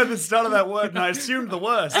okay. I heard the start of that word and I assumed the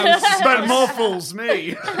worst. But more fools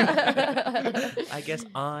me. I guess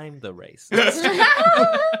I'm the racist.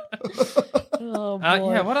 oh,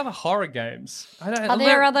 boy. Yeah, what other horror games? Are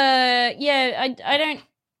there other? Yeah, I don't.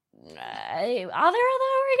 Are there other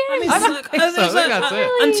horror games? I think that's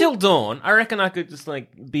it. Until Dawn, I reckon I could just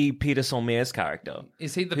like be Peter Solmier's character.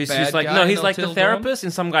 Is he the Who's bad just like guy no, he's in like the Until therapist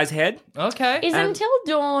in some guy's head. Dawn? Okay. Is And- Until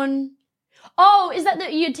Dawn? Oh, is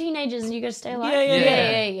that you're teenagers and you got to stay alive?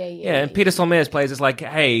 Yeah, and Peter Solmier's plays is like,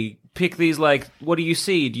 hey, pick these. Like, what do you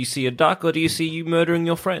see? Do you see a duck, or do you see you murdering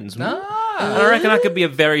your friends? And I reckon I could be a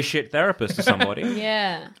very shit therapist to somebody.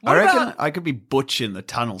 Yeah. I reckon I could be Butch in the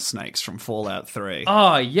Tunnel Snakes from Fallout 3.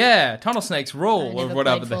 Oh, yeah. Tunnel Snakes rule, I or never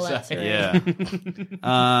whatever played they Fallout say. 3.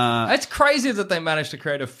 Yeah. It's crazy that they managed to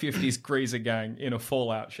create a 50s greaser gang in a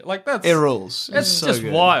Fallout shit. Like, that's... It rules. That's It's so just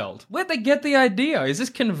good. wild. Where'd they get the idea? Is this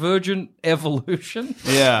convergent evolution?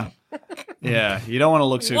 Yeah. Yeah. You don't want to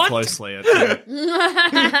look too closely at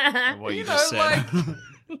what you just said.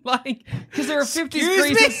 Like, because there are 50s Excuse me?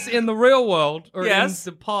 greasers in the real world, or Yes.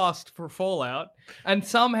 in the past for Fallout, and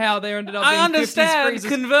somehow they ended up being I 50s understand greasers.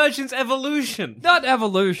 convergence evolution. Not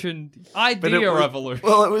evolution, idea was, evolution.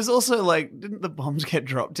 Well, it was also like, didn't the bombs get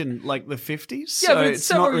dropped in like the 50s? Yeah, but it's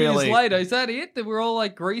several not really. years later, is that it? That we're all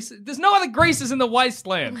like greasers? There's no other greasers in the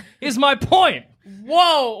wasteland, is my point.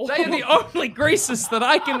 Whoa! They are the only greases that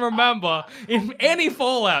I can remember in any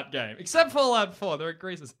Fallout game, except Fallout 4. There are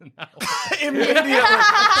greases in that one. Immediately,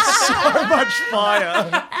 so much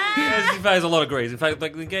fire. There's a lot of grease. In fact,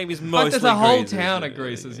 like the game is mostly There's a whole greases. town of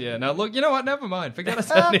greases, yeah. Now, look, you know what? Never mind. Forget I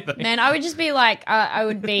said anything. Man, I would just be like, I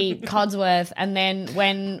would be Codsworth, and then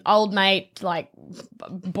when old mate, like,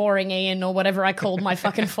 boring Ian or whatever I called my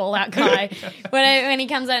fucking Fallout guy, when he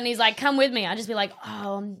comes out and he's like, come with me, I'd just be like,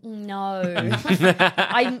 oh, no.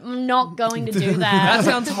 I'm not going to do that. That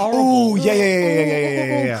sounds horrible. Oh,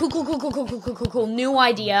 yeah. Cool. New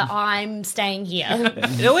idea. I'm staying here.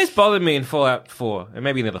 It always bothered me in Fallout 4, and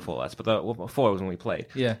maybe in the other Fallouts, but the 4 was when we played.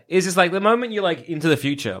 Yeah. Is just like the moment you're like into the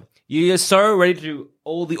future, you're so ready to do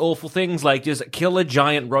all the awful things like just kill a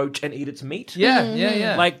giant roach and eat its meat.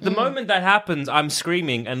 Yeah. Like the moment that happens, I'm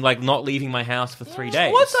screaming and like not leaving my house for 3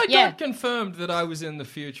 days. Once I got confirmed that I was in the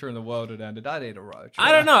future and the world had ended, I'd eat a roach.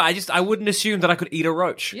 I don't know. I wouldn't assume that I could eat a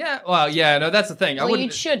roach. Yeah, well, yeah, no, that's the thing. I Well, wouldn't.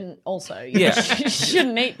 you shouldn't also. You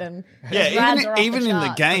shouldn't eat them. Yeah, Rads are off even in the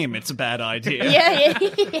charts. game, it's a bad idea.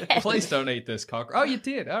 Yeah. Please don't eat this cockroach. Oh, you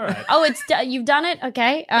did. All right. Oh, you've done it?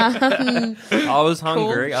 Okay. I was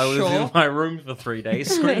hungry. Cool, I was sure. in my room for 3 days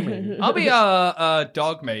screaming. I'll be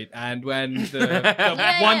dog meat, and when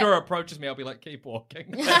the wanderer approaches me, I'll be like, keep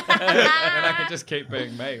walking. And I can just keep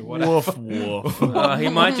being me. Whatever. Woof. He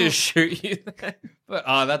might just shoot you. But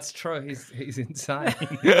that's true. He's insane. I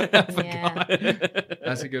forgot.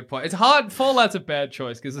 That's a good point. It's hard. Fallout's a bad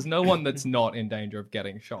choice because there's no one that's not in danger of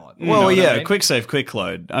getting shot. You know Well, what yeah, I mean? quick save, quick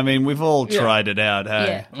load. I mean, we've all tried it out,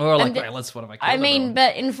 hey? Yeah. Or like, And wait, let's what have I I killed mean, everyone?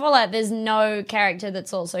 but in Fallout, there's no character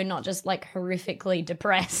that's also not just like horrifically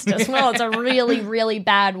depressed as well. It's a really, really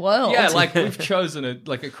bad world. Yeah, like we've chosen a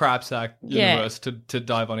crap sack Yeah. universe to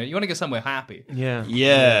dive on it. You want to get somewhere happy. Yeah.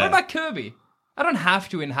 Yeah. What about Kirby? I don't have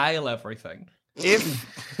to inhale everything.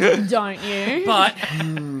 Don't you? But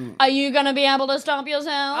Are you going to be able to stop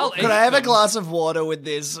yourself? Could I have a glass of water with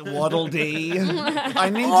this Waddle Dee? I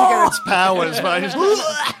need to get its powers, but I just...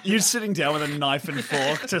 You're sitting down with a knife and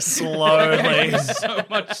fork to slowly... So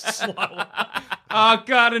much slower. Oh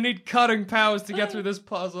god, I need cutting powers to get through this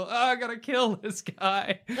puzzle. Oh, I gotta kill this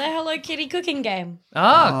guy. The Hello Kitty cooking game.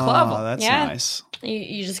 Ah, clever. Oh, that's Yeah. nice.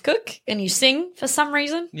 You just cook and you sing for some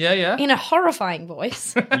reason Yeah. in a horrifying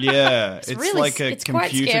voice. Yeah, it's really, like a it's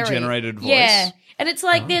quite scary. computer-generated voice. Yeah. And it's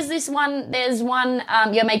like there's one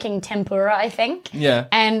you're making tempura, I think. Yeah.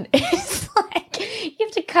 And it's like you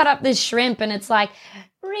have to cut up this shrimp and it's like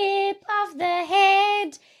rip off the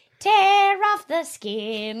head, tear off the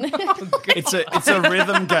skin. It's a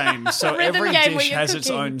rhythm game, so rhythm every game where dish you're has its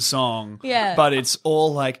cooking. own song. Yeah. But it's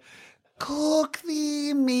all like, cook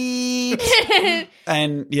the meat.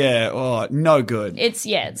 And yeah, no good. It's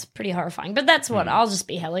pretty horrifying. But that's what I'll just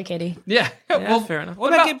be Hello Kitty. Yeah. well, fair enough.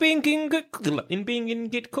 What about it being in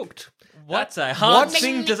get cooked? That's a hard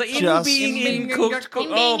thing to say. Just- In being cooked. In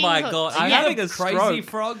Oh being my cooked. god, I I'm Yeah. having a Crazy stroke.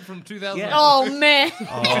 Frog from 2000. Oh man.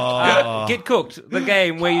 Get Cooked, the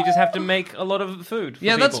game where you just have to make a lot of food. For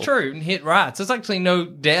Yeah, that's people. true. And hit rats. There's actually no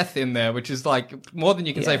death in there, which is like more than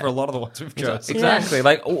you can say for a lot of the ones we've chosen. Exactly.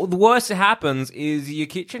 Like the worst that happens is your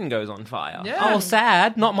kitchen goes on fire. Yeah. Oh,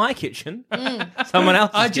 sad. Not my kitchen. Someone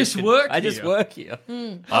else's. I just kitchen. work I just here. work here.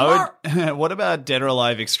 What about Dead or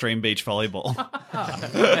Alive Extreme Beach Volleyball?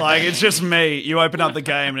 Like, it's just me. You open up the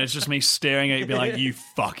game and it's just me staring at you, be like, you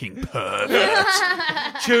fucking pervert.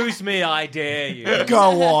 Choose me, I dare you.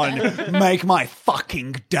 Go on, make my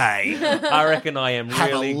fucking day. I reckon I am Have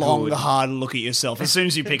really a long, good. hard look at yourself. As soon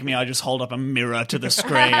as you pick me, I just hold up a mirror to the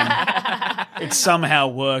screen. It somehow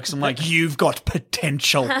works. I'm like, you've got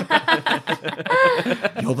potential. You're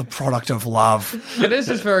the product of love. It is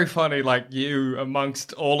just very funny, like you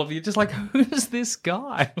amongst all of you, just like, who's this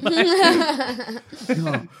guy?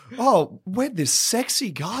 Oh, where'd this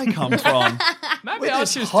sexy guy come from? Maybe With I'll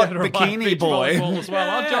this choose hot Dead or Alive bsee Beach boy. Volleyball as well.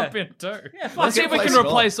 I'll Yeah. jump in too. fuck Let's see it, if we can replace it all.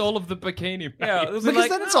 replace all of the bikini Yeah, mates. Because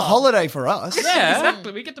then it's a holiday for us. Yeah.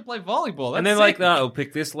 Exactly. We get to play volleyball. And That's then like, sick. oh,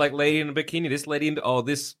 pick this like lady in a bikini, this lady in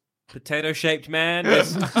this potato-shaped man,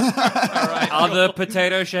 this other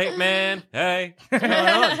potato-shaped man. Hey, what's going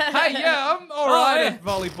on? Hey, yeah, I'm all right yeah. at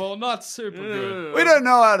volleyball. Not super good. We don't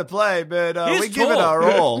know how to play, but He's we give it tall. our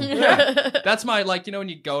all. That's my, like, you know when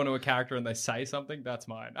you go into a character and they say something? That's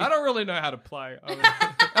mine. I don't really know how to play.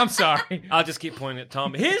 I'm sorry. I'll just keep pointing at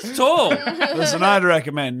Tom. He's tall. Listen, I'd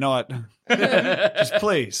recommend not. Just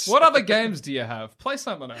please. What other games do you have? Play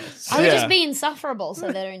something else. I would Yeah. just be insufferable so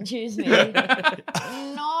they don't choose me. No.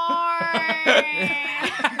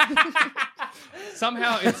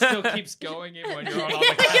 Somehow it still keeps going even when you're on other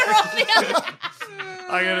games. You're on the other.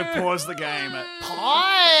 I'm going to pause the game.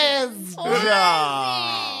 Pause!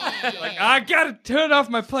 Like, I gotta turn off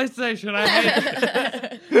my PlayStation. I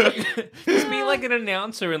hate it. Just be like an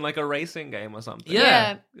announcer in like a racing game or something.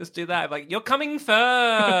 Yeah. Just do that. Like, you're coming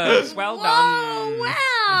first. Well Whoa, done. wow.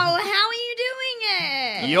 How are you doing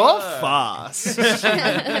it? You're fast.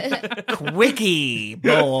 Quickie,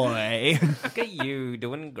 boy. Look at you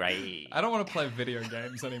doing great. I don't want to play video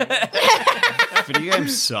games anymore. Video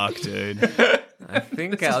games suck, dude. I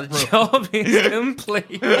think our job is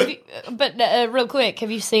complete. But real quick, have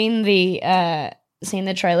you seen the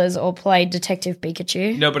trailers or played Detective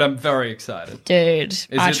Pikachu? No, but I'm very excited. Dude,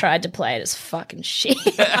 I it- tried to play it. It's fucking shit.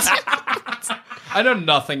 I know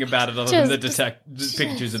nothing about it other than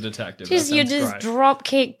Pikachu's a detective. You're just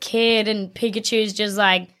dropkick kid and Pikachu's just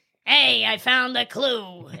like, hey, I found a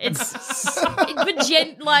clue.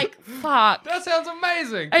 Fuck. That sounds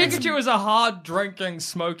amazing. It's- Pikachu is a hard drinking,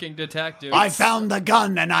 smoking detective. I found the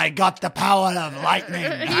gun and I got the power of lightning.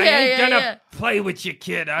 I ain't gonna play with you,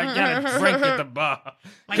 kid. I gotta drink at the bar.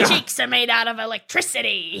 My cheeks are made out of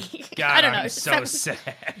electricity. God, I don't know. I'm so sad.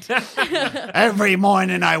 Every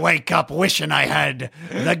morning I wake up wishing I had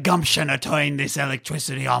the gumption to turn this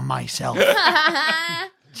electricity on myself.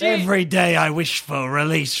 Every day I wish for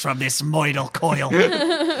release from this mortal coil.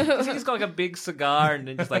 He's got like a big cigar and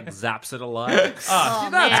then just like zaps it alive.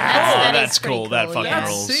 That's cool. That fucking yeah.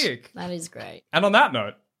 rules. Sick. That is great. And on that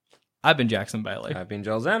note, I've been Jackson Bailey. I've been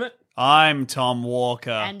Joel Zammett. I'm Tom Walker.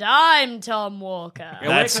 And I'm Tom Walker.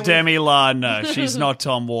 That's Demi Lardner. She's not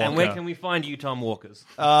Tom Walker. And where can we find you, Tom Walkers?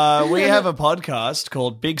 We have a podcast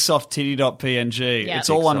called BigSoftTitty.png. Yeah. It's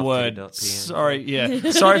all one BigSoftTitty.png.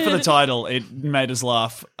 word. Sorry for the title. It made us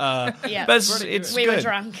laugh. Yeah. But it's We good. were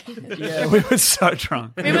drunk. Yeah, we were so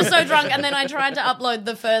drunk. We were so drunk, and then I tried to upload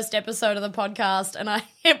the first episode of the podcast, and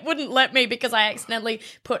it wouldn't let me because I accidentally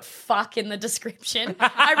put fuck in the description.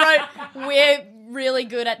 I wrote, we're really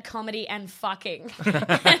good at comedy and fucking. And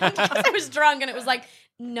I was drunk, and it was like,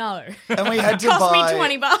 no. And we had to Cost buy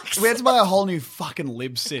me $20. We had to buy a whole new fucking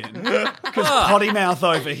lib sim because potty mouth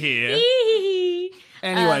over here.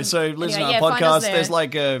 Anyway, so listen to our find us podcast. there. There's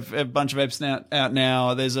like a bunch of episodes out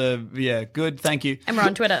now. There's good. Thank you. And we're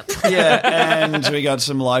on Twitter. Yeah, and we got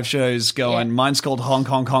some live shows going. Yeah. Mine's called Honk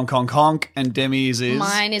Honk Honk Honk Honk, and Demi's is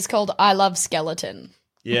Mine is called I Love Skeleton.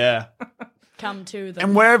 yeah. Come to them.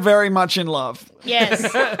 And we're very much in love.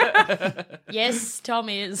 Yes. Yes, Tom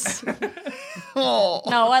is. No,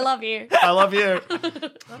 I love you. I love you.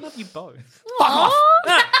 I love you both. Fuck off.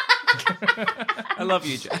 I love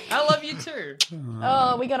you, Joe. I love you too.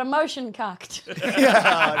 Oh, we got emotion cucked.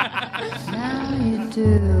 Now you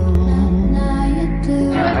do. Now you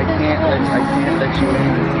do. I can't let you in.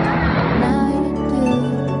 Now you do.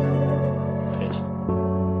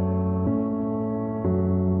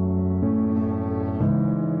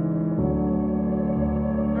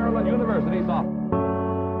 Maryland University's off.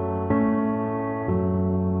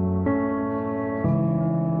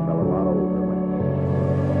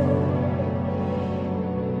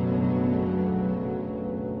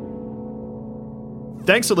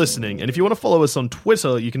 Thanks for listening, and if you want to follow us on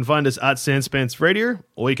Twitter, you can find us at Sanspants Radio,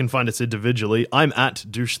 or you can find us individually. I'm at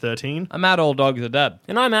Douche13. I'm at All Dogs Are Dead.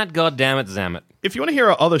 And I'm at Goddammit Zammit. If you want to hear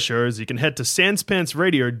our other shows, you can head to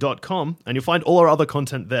sanspantsradio.com, and you'll find all our other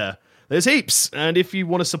content there. There's heaps, and if you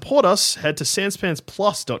want to support us, head to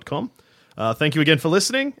sanspantsplus.com. Thank you again for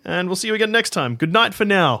listening, and we'll see you again next time. Good night for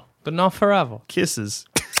now. But not forever. Kisses.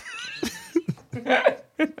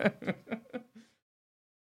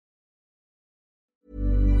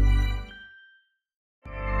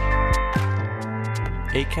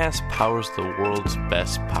 Acast powers the world's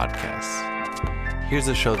best podcasts. Here's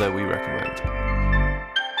a show that we recommend.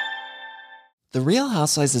 The Real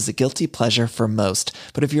Housewives is a guilty pleasure for most,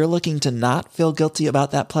 but if you're looking to not feel guilty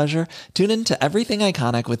about that pleasure, tune in to Everything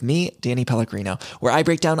Iconic with me, Danny Pellegrino, where I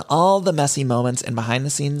break down all the messy moments and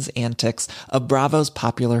behind-the-scenes antics of Bravo's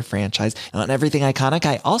popular franchise. And on Everything Iconic,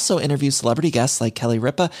 I also interview celebrity guests like Kelly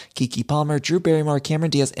Ripa, Keke Palmer, Drew Barrymore,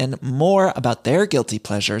 Cameron Diaz, and more about their guilty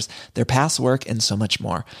pleasures, their past work, and so much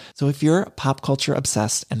more. So if you're pop culture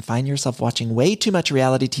obsessed and find yourself watching way too much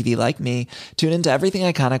reality TV like me, tune in to Everything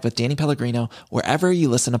Iconic with Danny Pellegrino, wherever you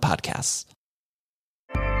listen to podcasts.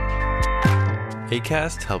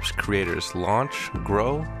 Acast helps creators launch,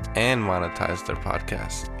 grow, and monetize their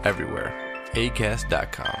podcasts everywhere.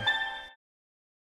 Acast.com.